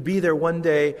to be there one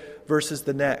day versus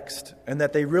the next, and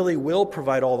that they really will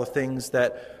provide all the things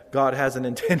that God hasn't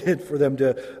intended for them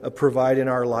to provide in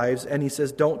our lives. And he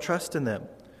says, don't trust in them.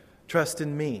 Trust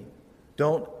in me.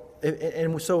 Don't.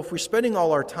 And so if we're spending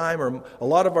all our time or a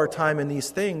lot of our time in these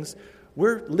things,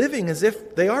 we're living as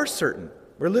if they are certain.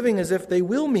 We're living as if they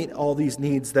will meet all these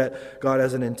needs that God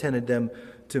hasn't intended them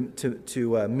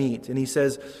to meet. And he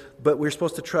says, but we're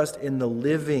supposed to trust in the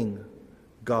living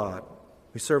God.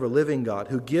 We serve a living God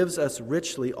who gives us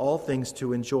richly all things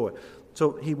to enjoy.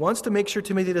 So he wants to make sure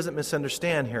Timothy doesn't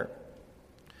misunderstand here.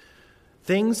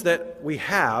 Things that we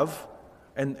have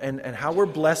and how we're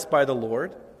blessed by the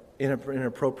Lord in an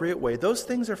appropriate way, those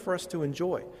things are for us to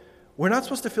enjoy. We're not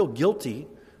supposed to feel guilty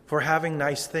for having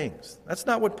nice things. That's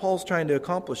not what Paul's trying to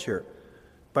accomplish here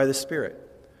by the Spirit.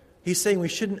 He's saying we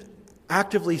shouldn't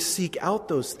actively seek out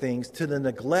those things to the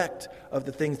neglect of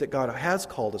the things that God has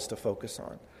called us to focus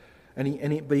on.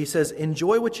 But he says,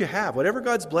 enjoy what you have. Whatever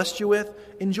God's blessed you with,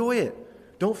 enjoy it.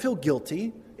 Don't feel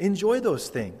guilty. Enjoy those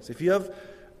things. If you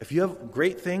have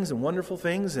great things and wonderful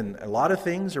things and a lot of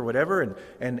things or whatever,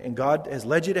 and God has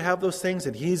led you to have those things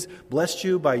and he's blessed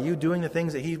you by you doing the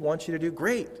things that he wants you to do,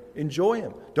 great. Enjoy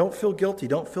them. Don't feel guilty.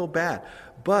 Don't feel bad.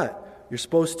 But you're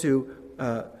supposed to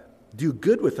do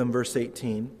good with them, verse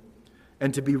 18,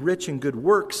 and to be rich in good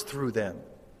works through them.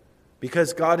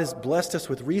 Because God has blessed us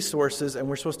with resources, and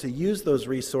we're supposed to use those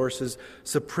resources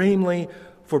supremely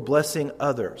for blessing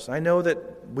others. I know that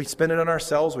we spend it on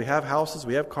ourselves, we have houses,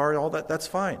 we have cars, all that, that's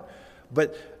fine.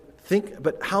 But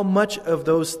how much of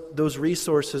those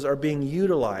resources are being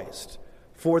utilized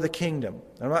for the kingdom?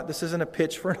 This isn't a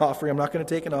pitch for an offering. I'm not going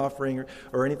to take an offering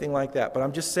or anything like that. But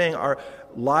I'm just saying our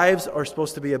lives are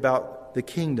supposed to be about the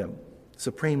kingdom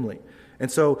supremely. And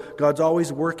so God's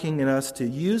always working in us to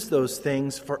use those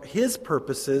things for his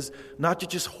purposes, not to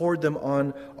just hoard them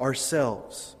on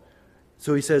ourselves.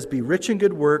 So he says, be rich in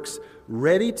good works,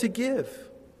 ready to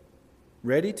give,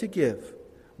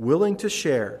 willing to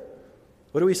share.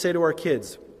 What do we say to our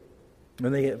kids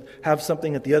when they have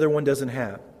something that the other one doesn't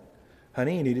have?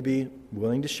 Honey, you need to be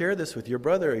willing to share this with your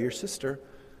brother or your sister.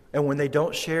 And when they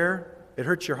don't share, it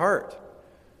hurts your heart.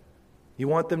 You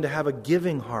want them to have a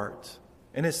giving heart.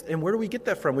 And where do we get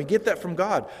that from? We get that from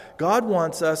God. God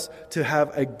wants us to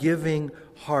have a giving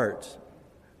heart.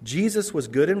 Jesus was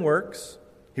good in works.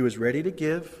 He was ready to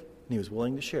give, and he was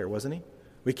willing to share, wasn't he?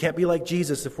 We can't be like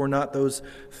Jesus if we're not those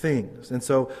things. And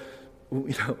so,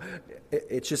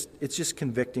 it's just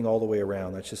convicting all the way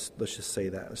around. Let's just say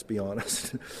that. Let's be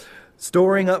honest.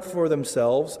 Storing up for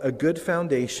themselves a good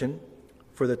foundation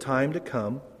for the time to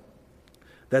come,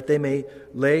 that they may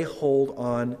lay hold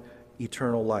on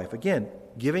eternal life. Again,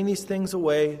 giving these things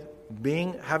away,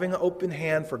 having an open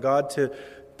hand for God to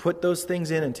put those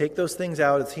things in and take those things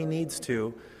out as he needs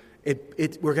to,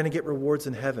 we're going to get rewards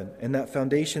in heaven. And that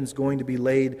foundation is going to be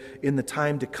laid in the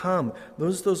time to come.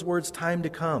 Those words, time to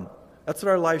come. That's what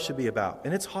our life should be about.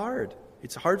 And it's hard.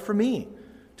 It's hard for me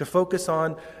to focus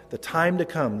on the time to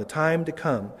come, the time to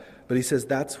come. But he says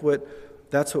that's what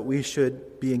we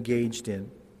should be engaged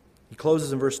in. He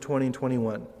closes in verse 20 and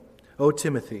 21. O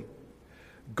Timothy,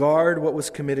 guard what was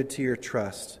committed to your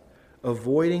trust,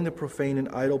 avoiding the profane and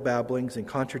idle babblings and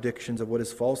contradictions of what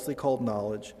is falsely called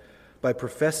knowledge. By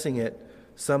professing it,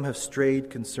 some have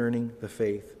strayed concerning the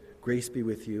faith. Grace be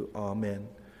with you. Amen.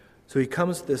 So he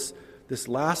comes to this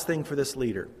last thing for this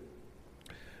leader.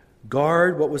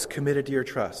 Guard what was committed to your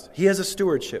trust. He has a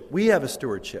stewardship. We have a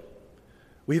stewardship.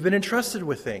 We've been entrusted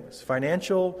with things,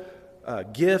 financial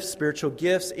gifts, spiritual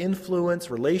gifts, influence,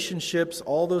 relationships,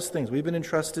 all those things. We've been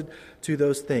entrusted to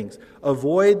those things.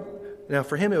 Now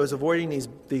for him it was avoiding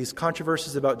these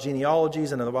controversies about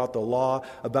genealogies and about the law,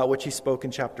 about which he spoke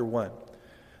in chapter 1.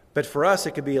 But for us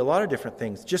it could be a lot of different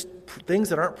things, just things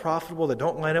that aren't profitable, that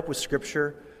don't line up with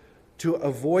Scripture. To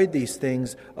avoid these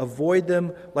things, avoid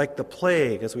them like the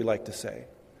plague, as we like to say.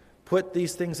 Put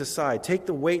these things aside. Take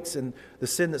the weights and the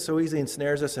sin that so easily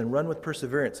ensnares us and run with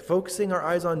perseverance, focusing our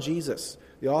eyes on Jesus,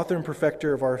 the author and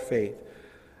perfecter of our faith.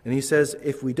 And he says,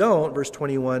 if we don't, verse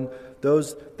 21,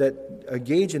 those that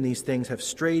engage in these things have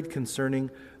strayed concerning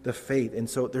the faith. And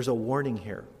so there's a warning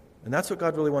here. And that's what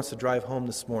God really wants to drive home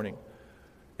this morning.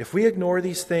 If we ignore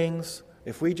these things,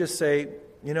 if we just say,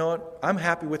 you know what, I'm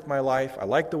happy with my life, I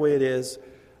like the way it is,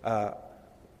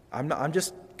 I'm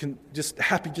just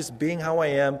happy just being how I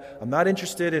am, I'm not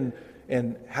interested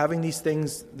in having these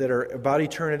things that are about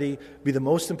eternity be the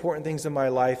most important things in my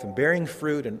life, and bearing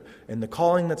fruit and the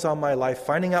calling that's on my life,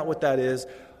 finding out what that is,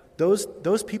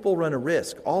 those people run a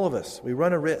risk. All of us, we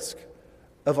run a risk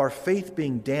of our faith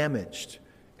being damaged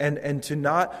and to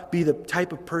not be the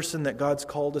type of person that God's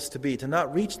called us to be, to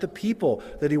not reach the people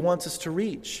that He wants us to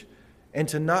reach, and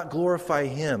to not glorify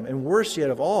Him. And worse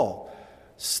yet of all,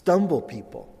 stumble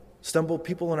people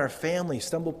in our family,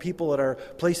 stumble people at our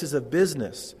places of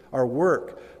business, our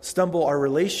work, stumble our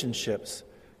relationships.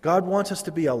 God wants us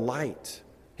to be a light.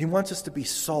 He wants us to be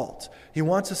salt. He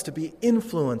wants us to be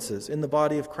influences in the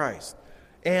body of Christ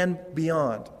and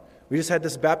beyond. We just had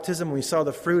this baptism and we saw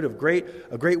the fruit of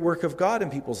a great work of God in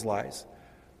people's lives.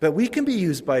 But we can be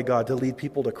used by God to lead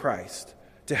people to Christ,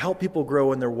 to help people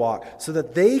grow in their walk so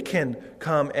that they can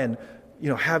come and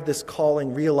have this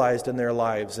calling realized in their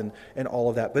lives and all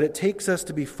of that. But it takes us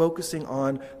to be focusing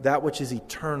on that which is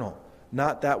eternal,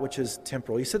 not that which is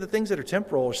temporal. He said the things that are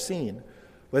temporal are seen,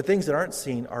 but the things that aren't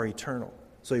seen are eternal.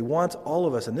 So He wants all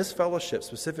of us, in this fellowship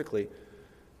specifically,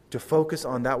 to focus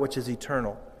on that which is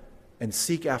eternal and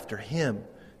seek after Him.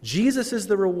 Jesus is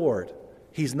the reward.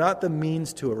 He's not the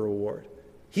means to a reward.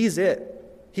 He's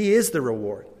it. He is the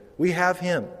reward. We have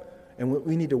Him, and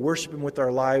we need to worship Him with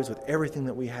our lives, with everything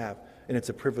that we have, and it's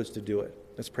a privilege to do it.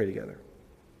 Let's pray together.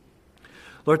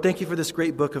 Lord, thank You for this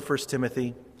great book of 1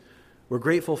 Timothy. We're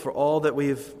grateful for all that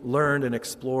we've learned and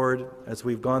explored as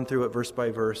we've gone through it verse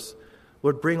by verse.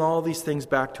 Lord, bring all these things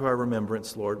back to our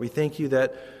remembrance, Lord. We thank You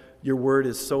that Your word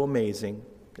is so amazing.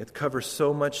 It covers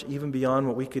so much, even beyond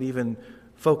what we could even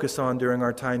focus on during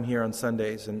our time here on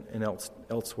Sundays and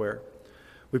elsewhere.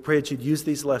 We pray that You'd use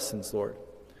these lessons, Lord.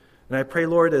 And I pray,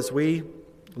 Lord, as we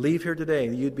leave here today,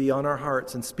 that You'd be on our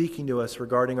hearts and speaking to us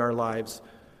regarding our lives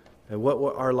and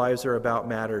what our lives are about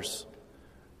matters.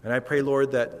 And I pray,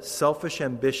 Lord, that selfish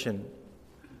ambition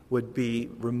would be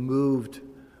removed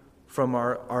from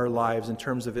our lives in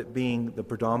terms of it being the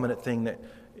predominant thing that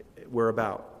we're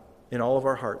about in all of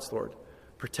our hearts, Lord.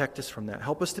 Protect us from that.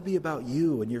 Help us to be about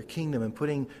You and Your kingdom and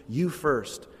putting You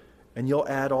first, and You'll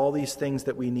add all these things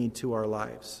that we need to our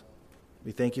lives.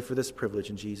 We thank You for this privilege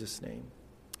in Jesus' name.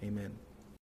 Amen.